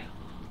all either.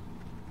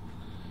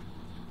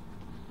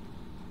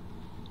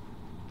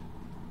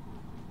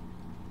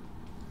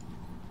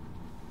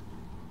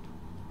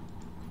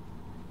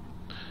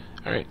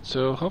 Alright,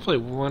 so hopefully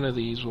one of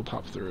these will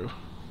pop through.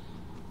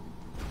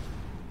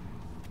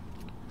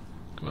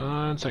 Come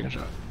on, second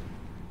shot.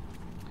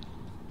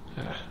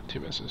 Ah, 2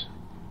 misses.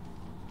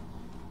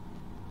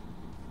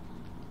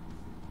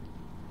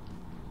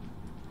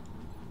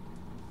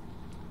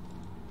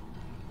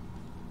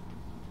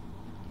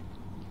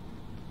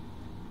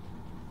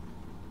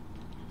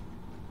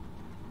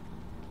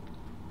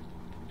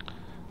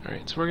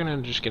 Alright, so we're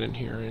gonna just get in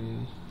here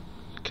and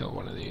kill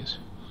one of these.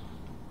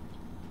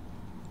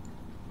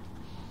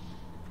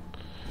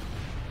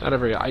 Not a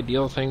very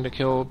ideal thing to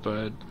kill,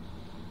 but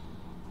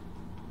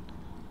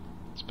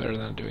it's better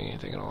than not doing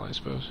anything at all, I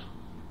suppose.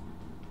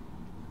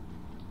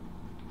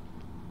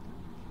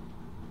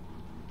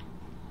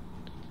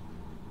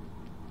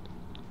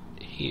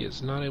 He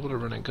is not able to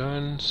run a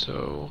gun,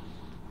 so...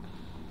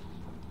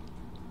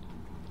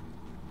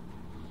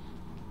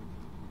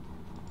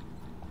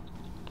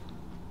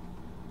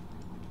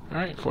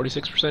 Alright,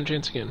 46%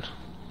 chance again.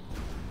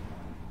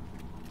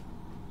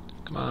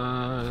 Come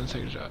on,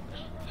 second shot.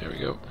 There we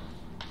go.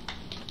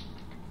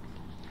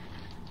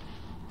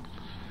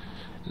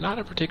 Not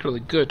a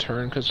particularly good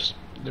turn, because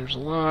there's a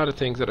lot of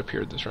things that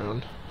appeared this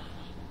round.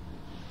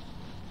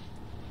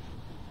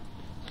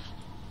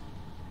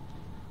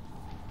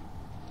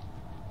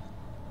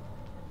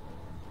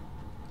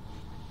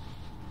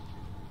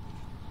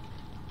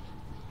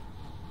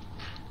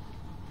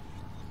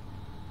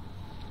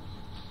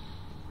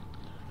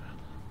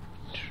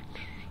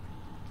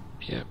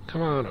 Yep,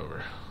 come on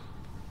over.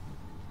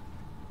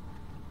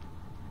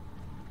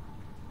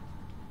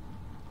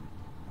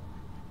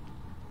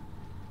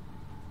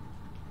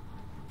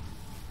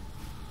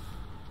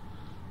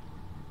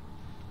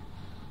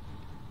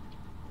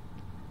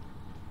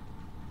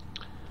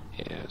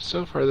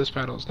 so far this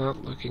battle is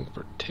not looking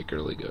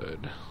particularly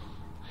good.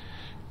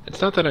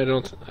 It's not that I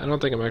don't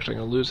think I'm actually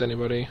going to lose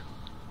anybody.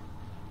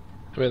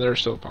 I mean, there's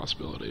still a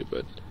possibility,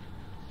 but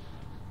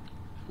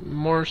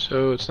more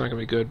so it's not going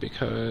to be good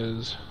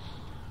because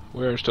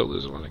we're still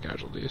losing a lot of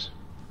casualties.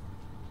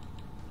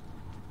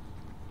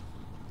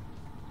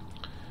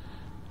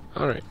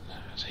 Alright,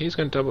 so he's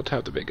going to double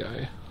tap the big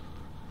guy.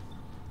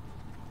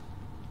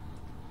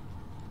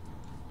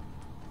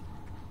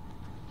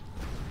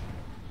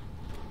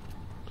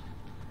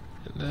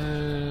 And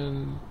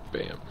then,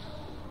 bam.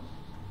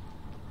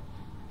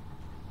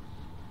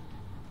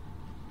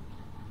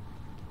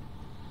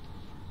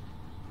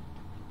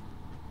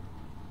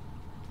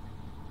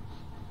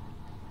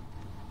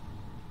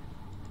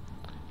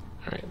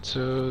 Alright,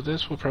 so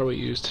this we'll probably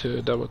use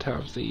to double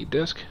tap the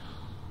disc.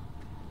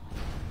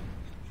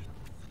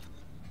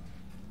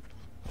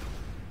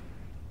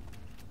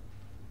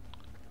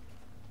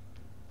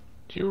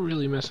 Do you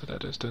really miss at that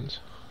distance?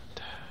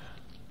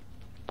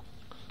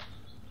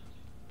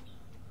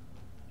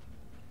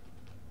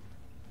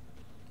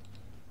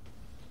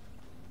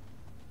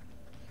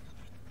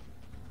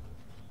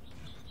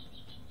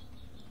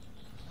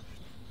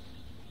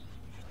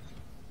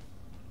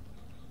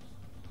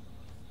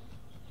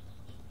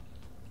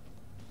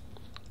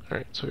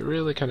 Alright, so we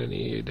really kind of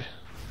need...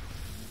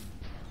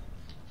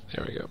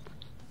 There we go.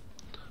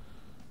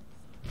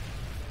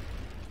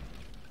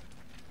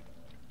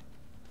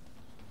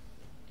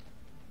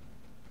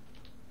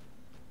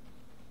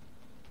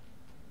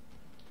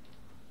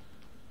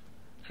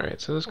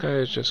 Alright, so this guy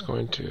is just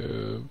going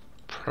to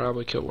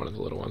probably kill one of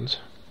the little ones.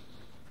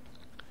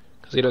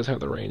 Because he does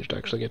have the range to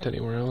actually get to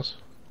anywhere else.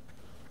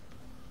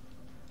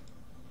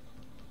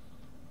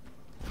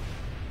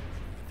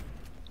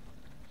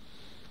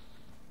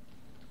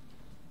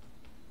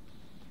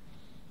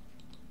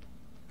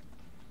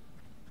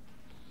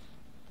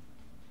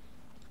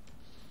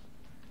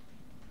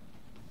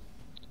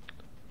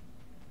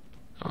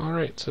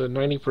 Alright, so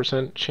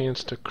 90%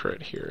 chance to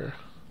crit here.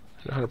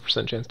 And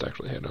 100% chance to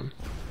actually hit him.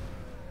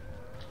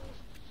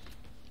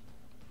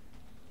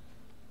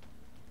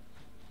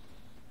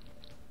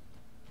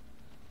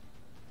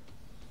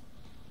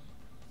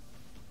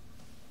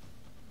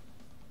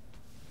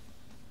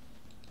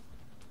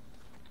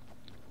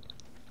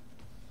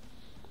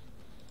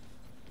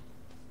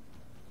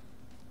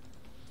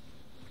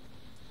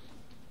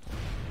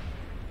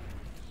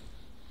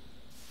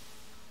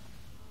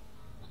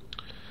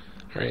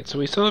 Alright, so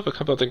we still have a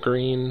couple of the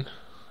green,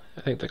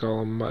 I think they call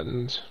them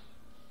muttons.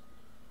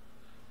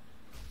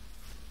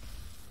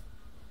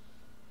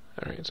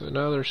 Alright, so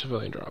another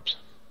civilian drops.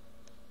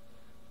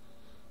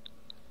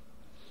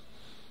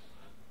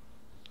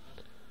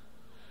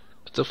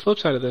 But the flip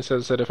side of this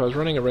is that if I was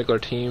running a regular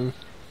team,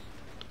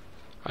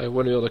 I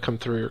wouldn't be able to come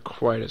through here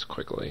quite as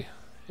quickly.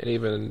 And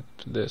even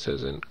this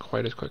isn't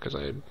quite as quick as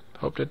I had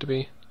hoped it to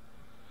be.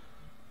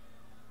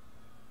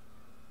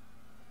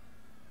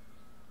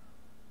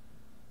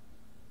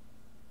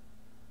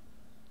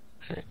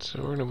 Alright, so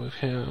we're going to move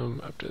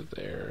him up to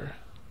there.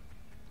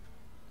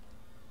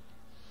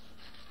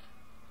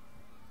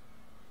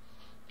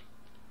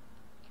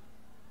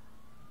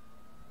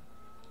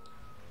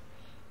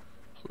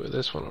 Move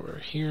this one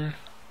over here.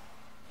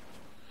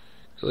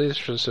 At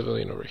least for the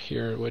civilian over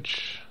here,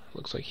 which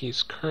looks like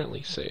he's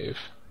currently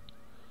safe.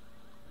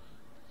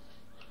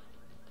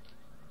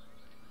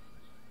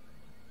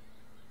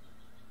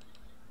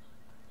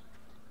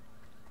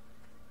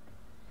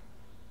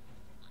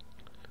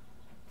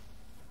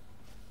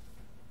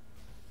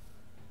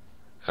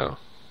 Oh.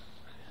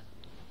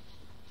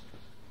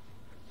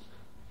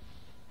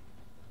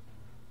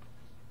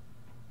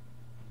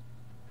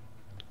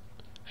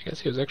 I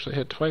guess he was actually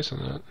hit twice on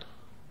that.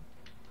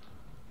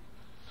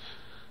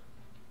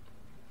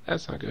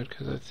 That's not good,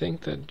 because I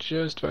think that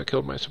just about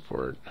killed my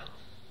support.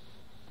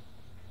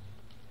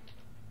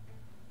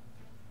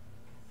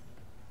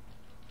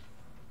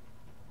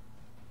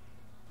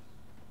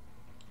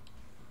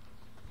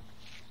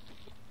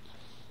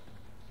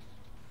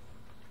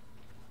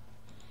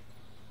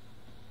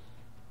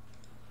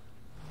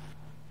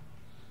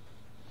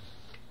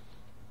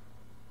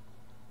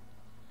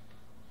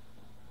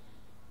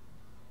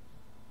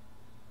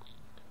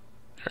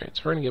 Alright,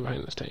 so we're going to get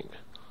behind this tank.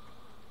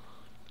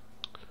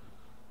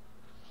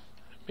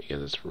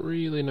 Because it's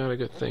really not a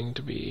good thing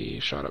to be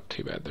shot up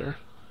too bad there.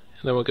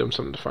 And then we'll give him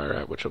something to fire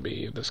at, which will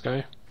be this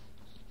guy.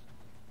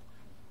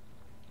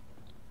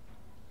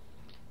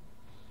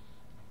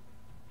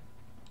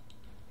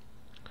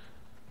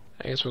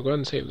 I guess we'll go ahead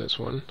and save this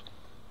one.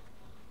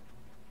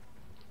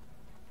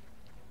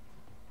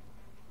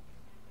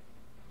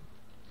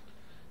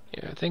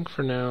 Yeah, I think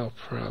for now I'll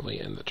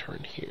probably end the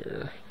turn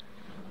here.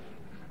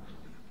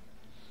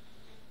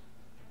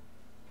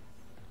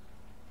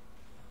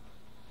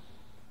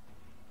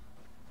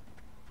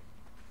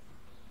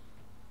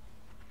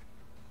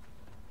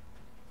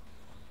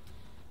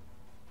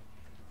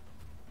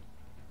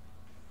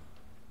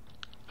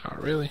 Oh,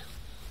 really?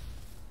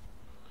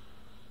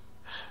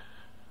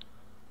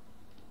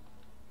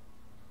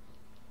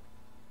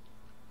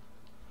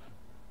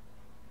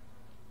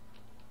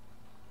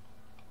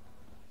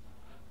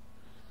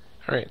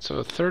 Alright, so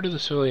a third of the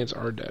civilians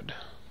are dead.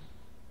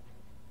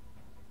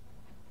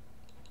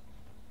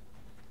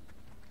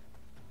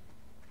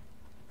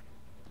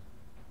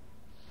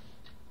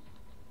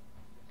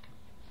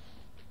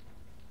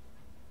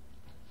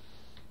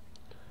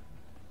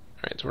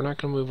 Alright, so we're not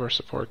going to move our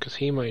support because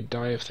he might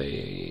die if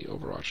they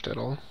overwatched at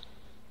all.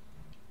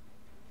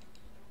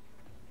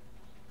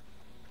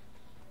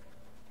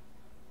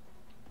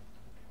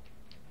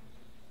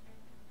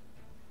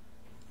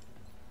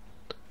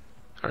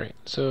 Alright,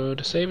 so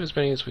to save as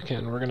many as we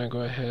can, we're going to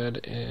go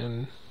ahead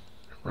and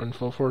run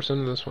full force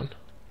into this one.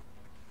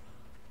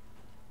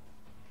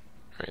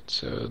 Alright,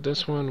 so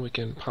this one we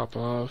can pop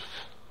off.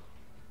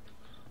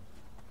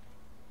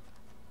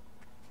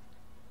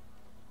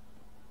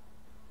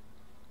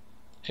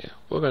 Yeah,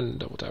 we'll go ahead and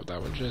double tap that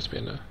one just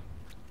being a...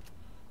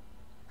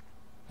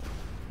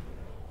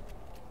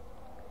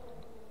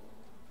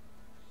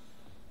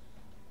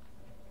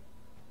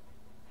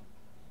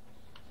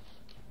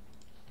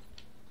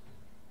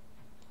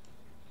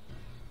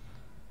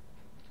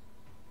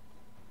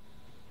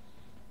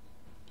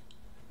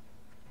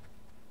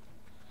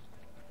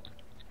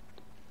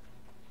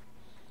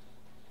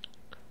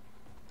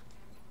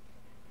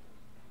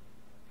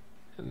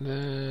 And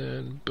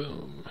then,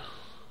 boom.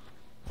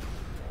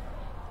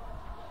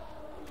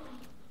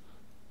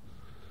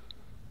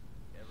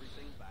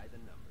 Everything by the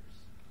numbers.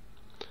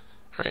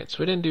 Alright, so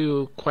we didn't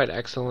do quite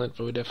excellent,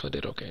 but we definitely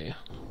did okay.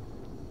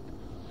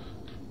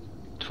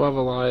 12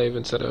 alive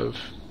instead of,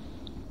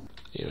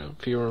 you know,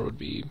 fewer would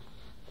be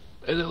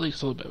at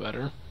least a little bit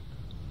better.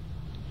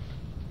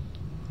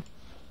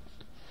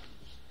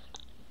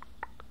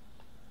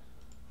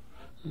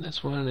 And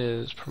this one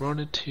is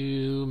promoted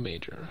to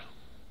Major.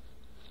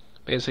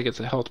 Basically gets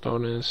a health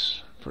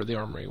bonus for the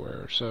armory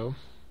wearer, so...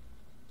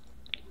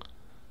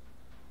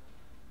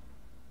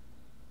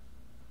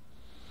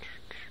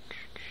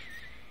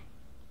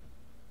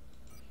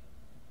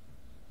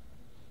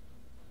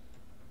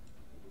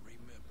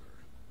 Remember,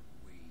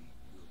 we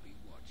will be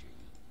watching.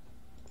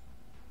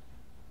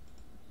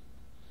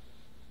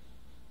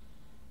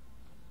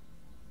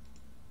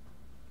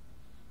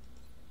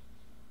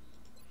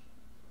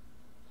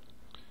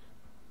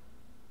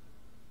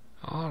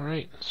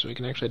 Alright, so we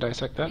can actually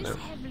dissect that This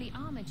now. heavily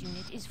armored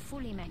unit is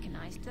fully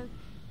mechanized, though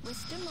we're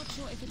still not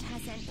sure if it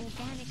has an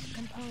organic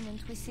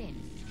component within.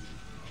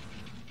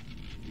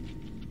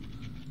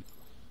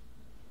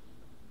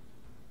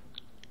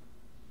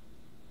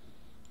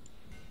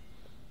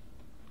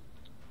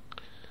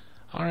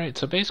 Alright,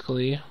 so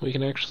basically we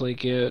can actually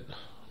get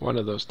one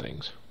of those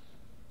things.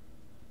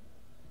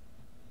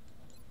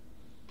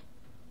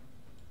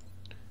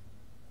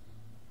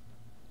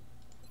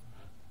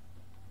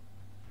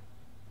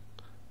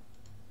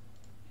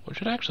 Which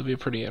would actually be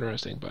pretty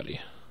interesting,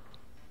 buddy.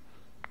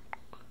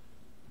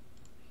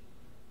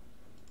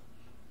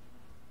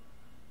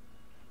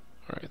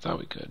 Alright, I thought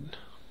we could.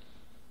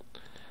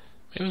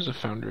 Maybe it was a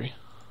foundry.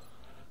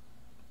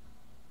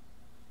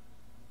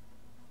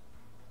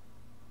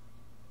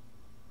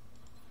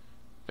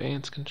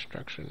 Advanced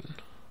construction.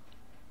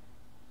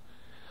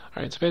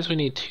 Alright, so basically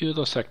we need 2 of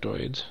those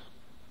sectoids.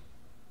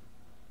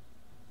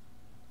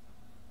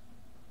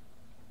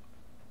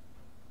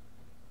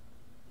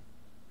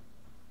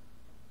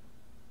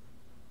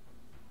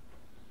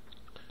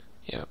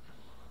 Yep.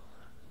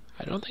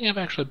 I don't think I've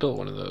actually built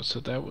one of those, so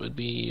that would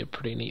be a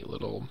pretty neat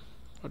little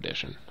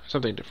addition.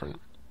 Something different.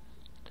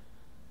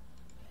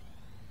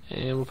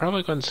 And we'll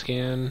probably go and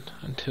scan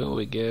until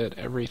we get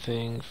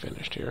everything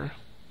finished here.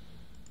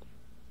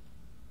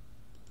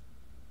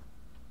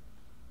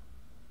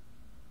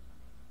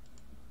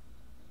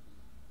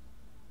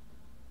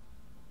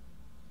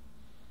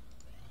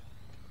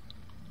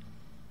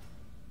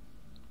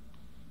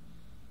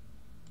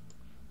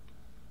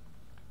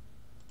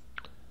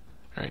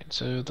 Alright,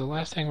 so the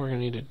last thing we're going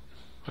to need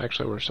to...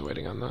 Actually, we're still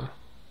waiting on the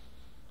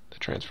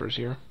transfers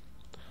here.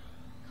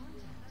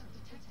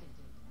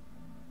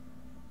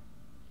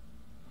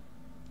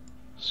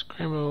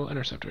 Scramble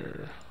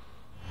interceptor.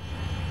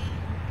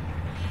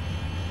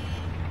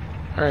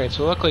 Alright,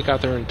 so luckily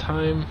got there in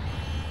time.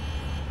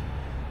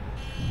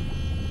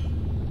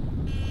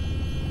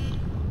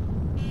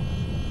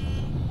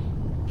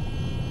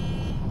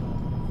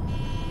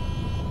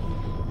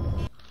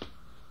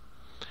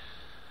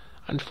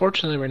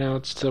 Unfortunately, right now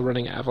it's still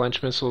running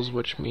avalanche missiles,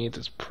 which means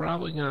it's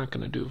probably not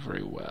going to do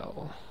very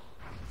well.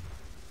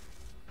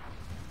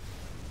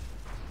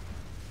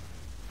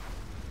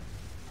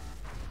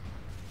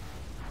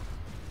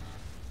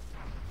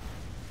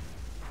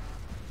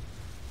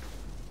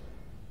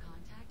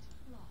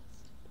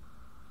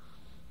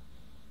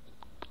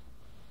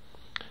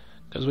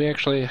 Because we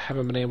actually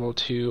haven't been able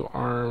to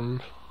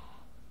arm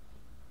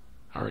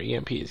our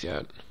EMPs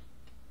yet.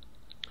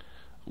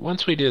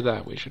 Once we do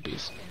that, we should be...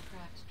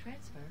 Aircraft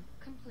transfer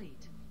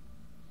complete.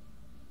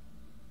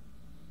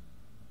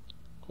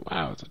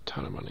 Wow, that's a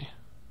ton of money.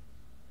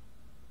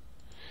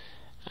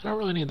 I don't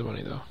really need the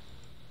money, though.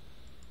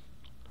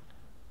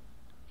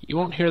 You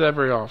won't hear that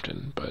very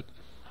often, but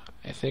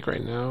I think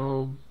right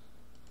now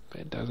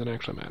it doesn't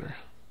actually matter.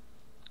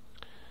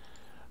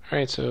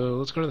 Alright, so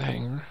let's go to the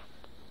hangar.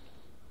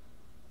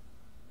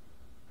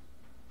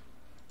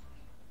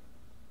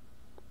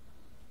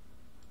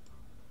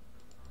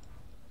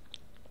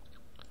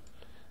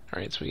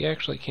 Alright, so we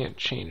actually can't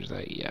change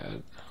that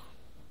yet.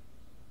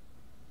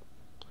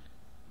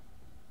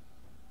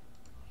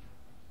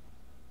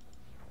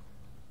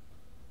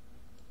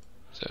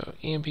 So,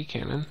 EMP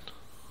cannon.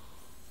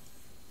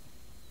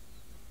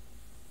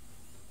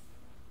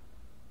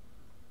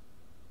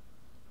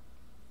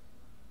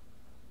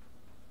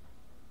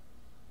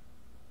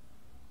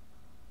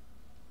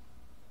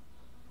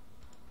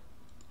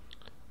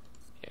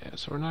 Yeah,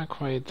 so we're not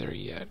quite there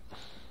yet.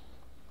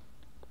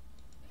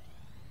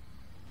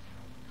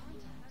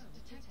 Contact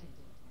detected.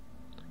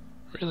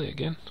 Really,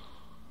 again?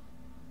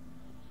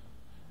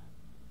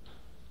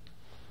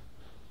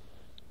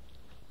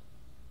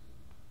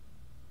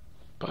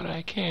 But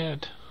I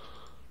can't.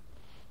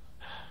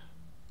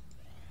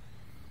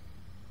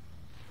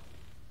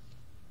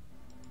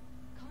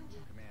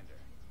 Contact. Commander,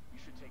 you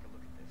should take a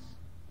look at this.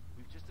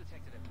 We've just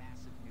detected a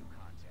massive new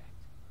contact.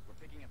 We're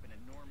picking up an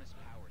enormous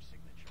power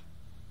signature.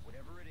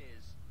 Whatever it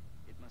is,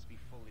 it must be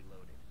fully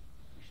loaded.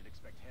 We should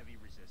expect heavy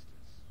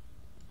resistance.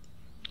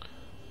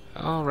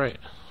 Alright.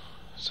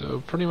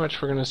 So pretty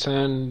much we're gonna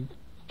send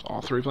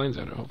all 3 planes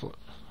at it, hopefully.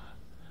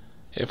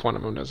 If one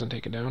of them doesn't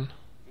take it down.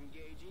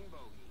 Engaging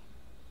bogey.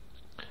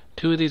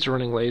 2 of these are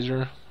running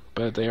laser,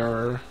 but they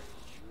are...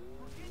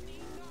 We're getting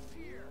eaten up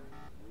here.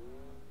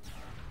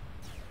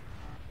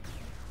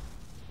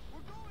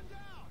 We're going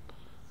down.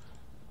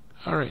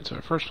 Alright, so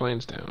our first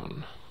plane's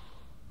down.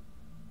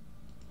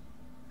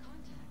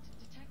 Contact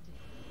detected.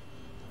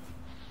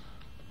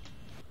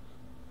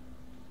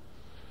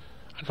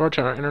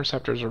 Unfortunately, our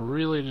interceptors are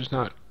really just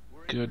not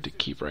good to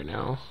keep right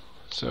now.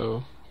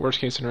 So, worst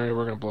case scenario,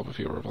 we're gonna blow up a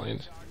few of our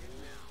planes.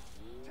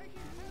 Taking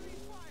heavy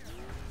fire.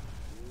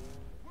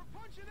 We're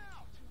punching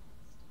out.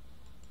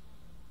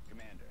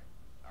 Commander,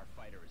 our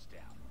fighter is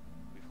down.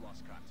 We've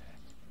lost contact.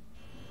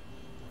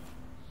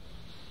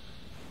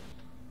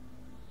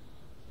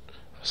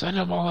 Send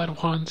them all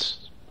at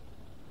once.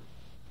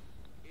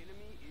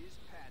 Enemy is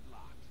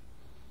padlocked.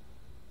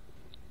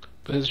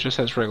 But this just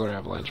has regular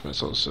avalanche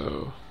missiles,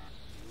 so...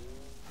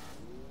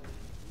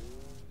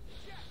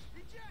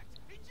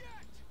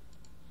 Eject!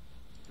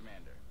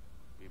 Commander,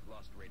 we've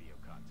lost radio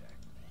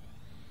contact.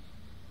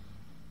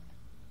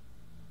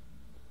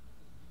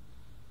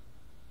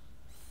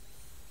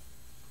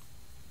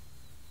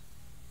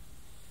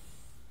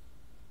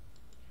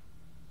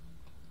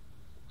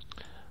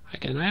 I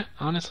can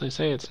honestly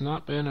say it's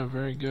not been a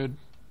very good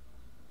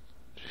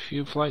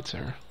few flights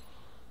there.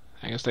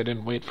 I guess they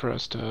didn't wait for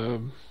us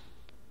to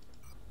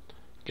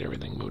get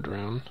everything moved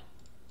around.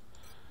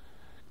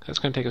 That's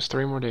going to take us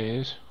 3 more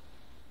days.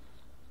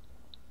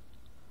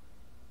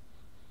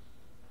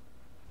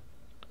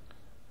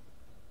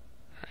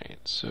 Alright,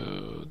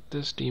 so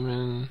this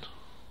demon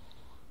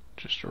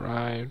just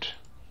arrived.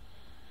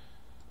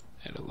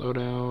 Had a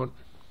loadout.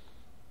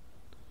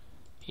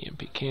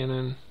 EMP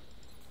cannon.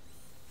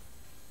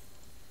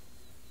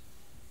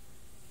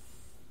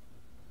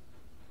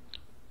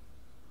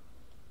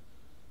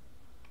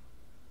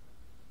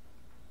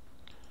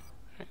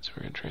 Alright, so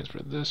we're going to transfer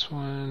this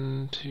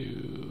one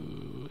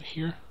to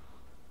here.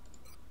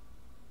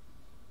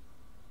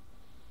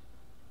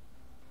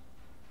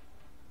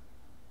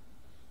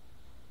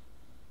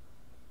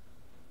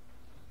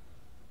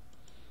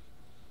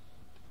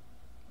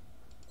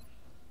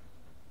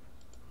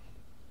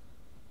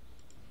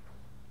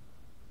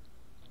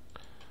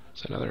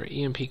 So another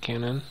EMP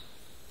cannon.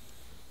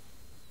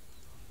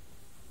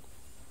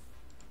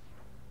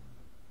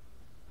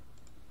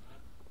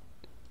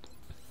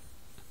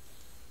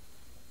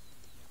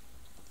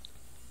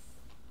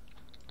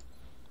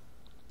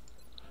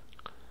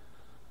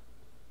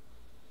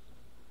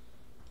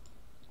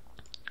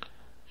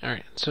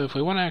 Alright, so if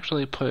we want to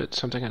actually put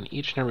something on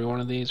each and every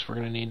one of these, we're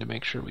going to need to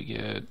make sure we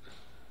get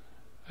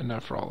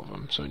enough for all of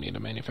them. So we need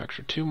to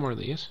manufacture 2 more of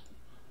these.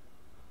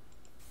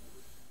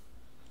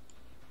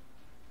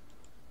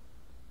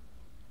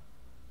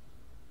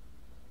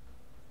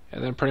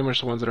 And then pretty much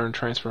the ones that are in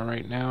transfer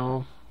right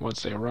now,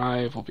 once they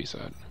arrive, will be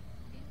set. Incoming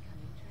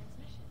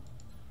transmission.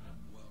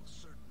 While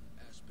certain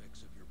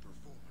aspects of your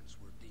performance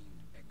were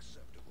deemed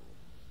acceptable,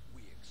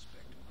 we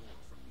expect more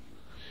from you,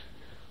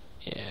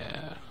 Commander.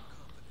 Yeah. I'm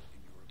confident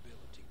in your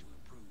ability to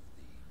improve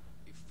the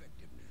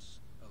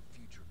effectiveness of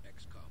future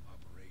XCOM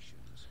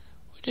operations.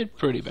 We did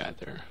pretty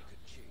bad there.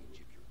 Could change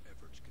if your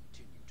efforts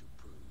continue to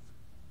prove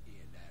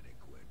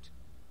inadequate.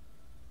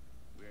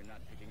 We're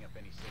not picking up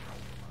any signals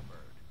from our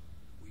bird.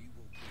 We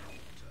will be in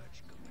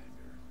touch,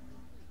 Commander.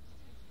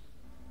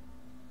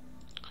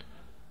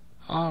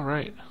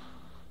 Alright.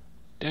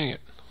 Dang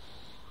it.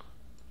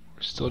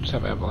 We still just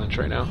have avalanche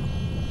right now.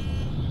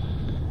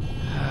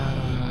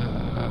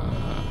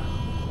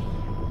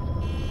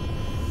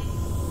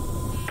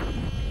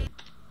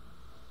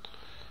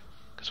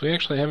 Because we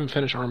actually haven't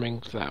finished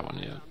arming that one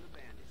yet.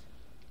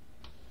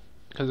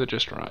 Because it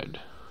just arrived.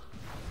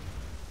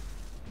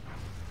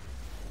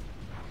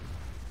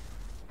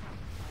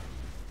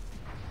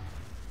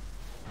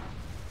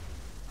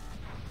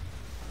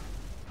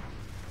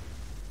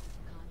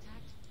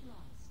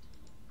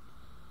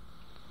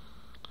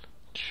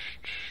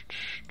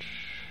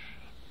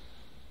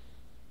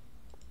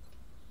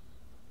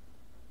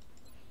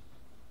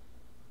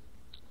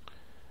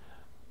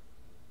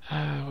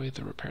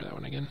 have to repair that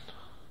one again.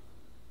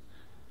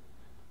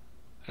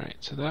 Alright,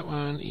 so that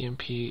one,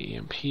 EMP,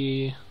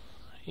 EMP,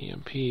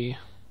 EMP.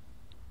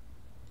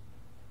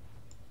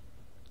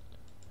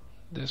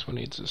 This one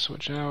needs to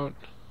switch out.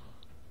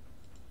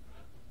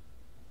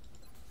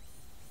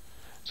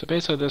 So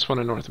basically this one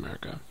in North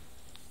America.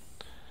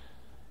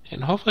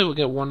 And hopefully we'll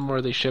get one more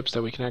of these ships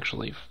that we can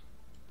actually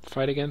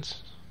fight against.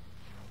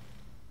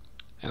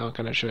 And I'll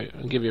kind of show you,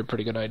 I'll give you a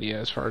pretty good idea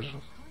as far as...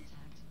 Contact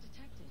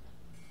detected.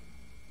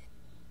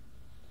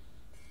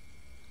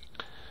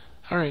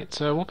 Alright,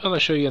 so I won't be able to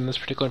show you in this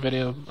particular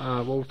video.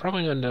 What we're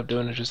probably going to end up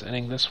doing is just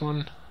ending this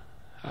one.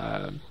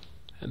 And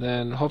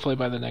then hopefully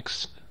by the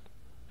next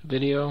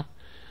video,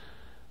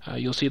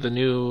 you'll see the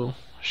new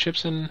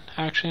ships in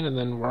action, and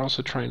then we're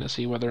also trying to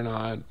see whether or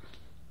not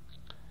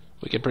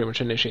we can pretty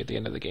much initiate the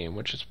end of the game,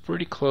 which is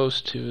pretty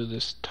close to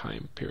this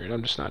time period.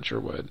 I'm just not sure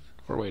what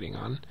we're waiting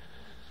on.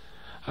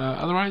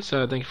 Otherwise,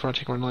 thank you for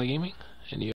watching Rundlii Gaming, and you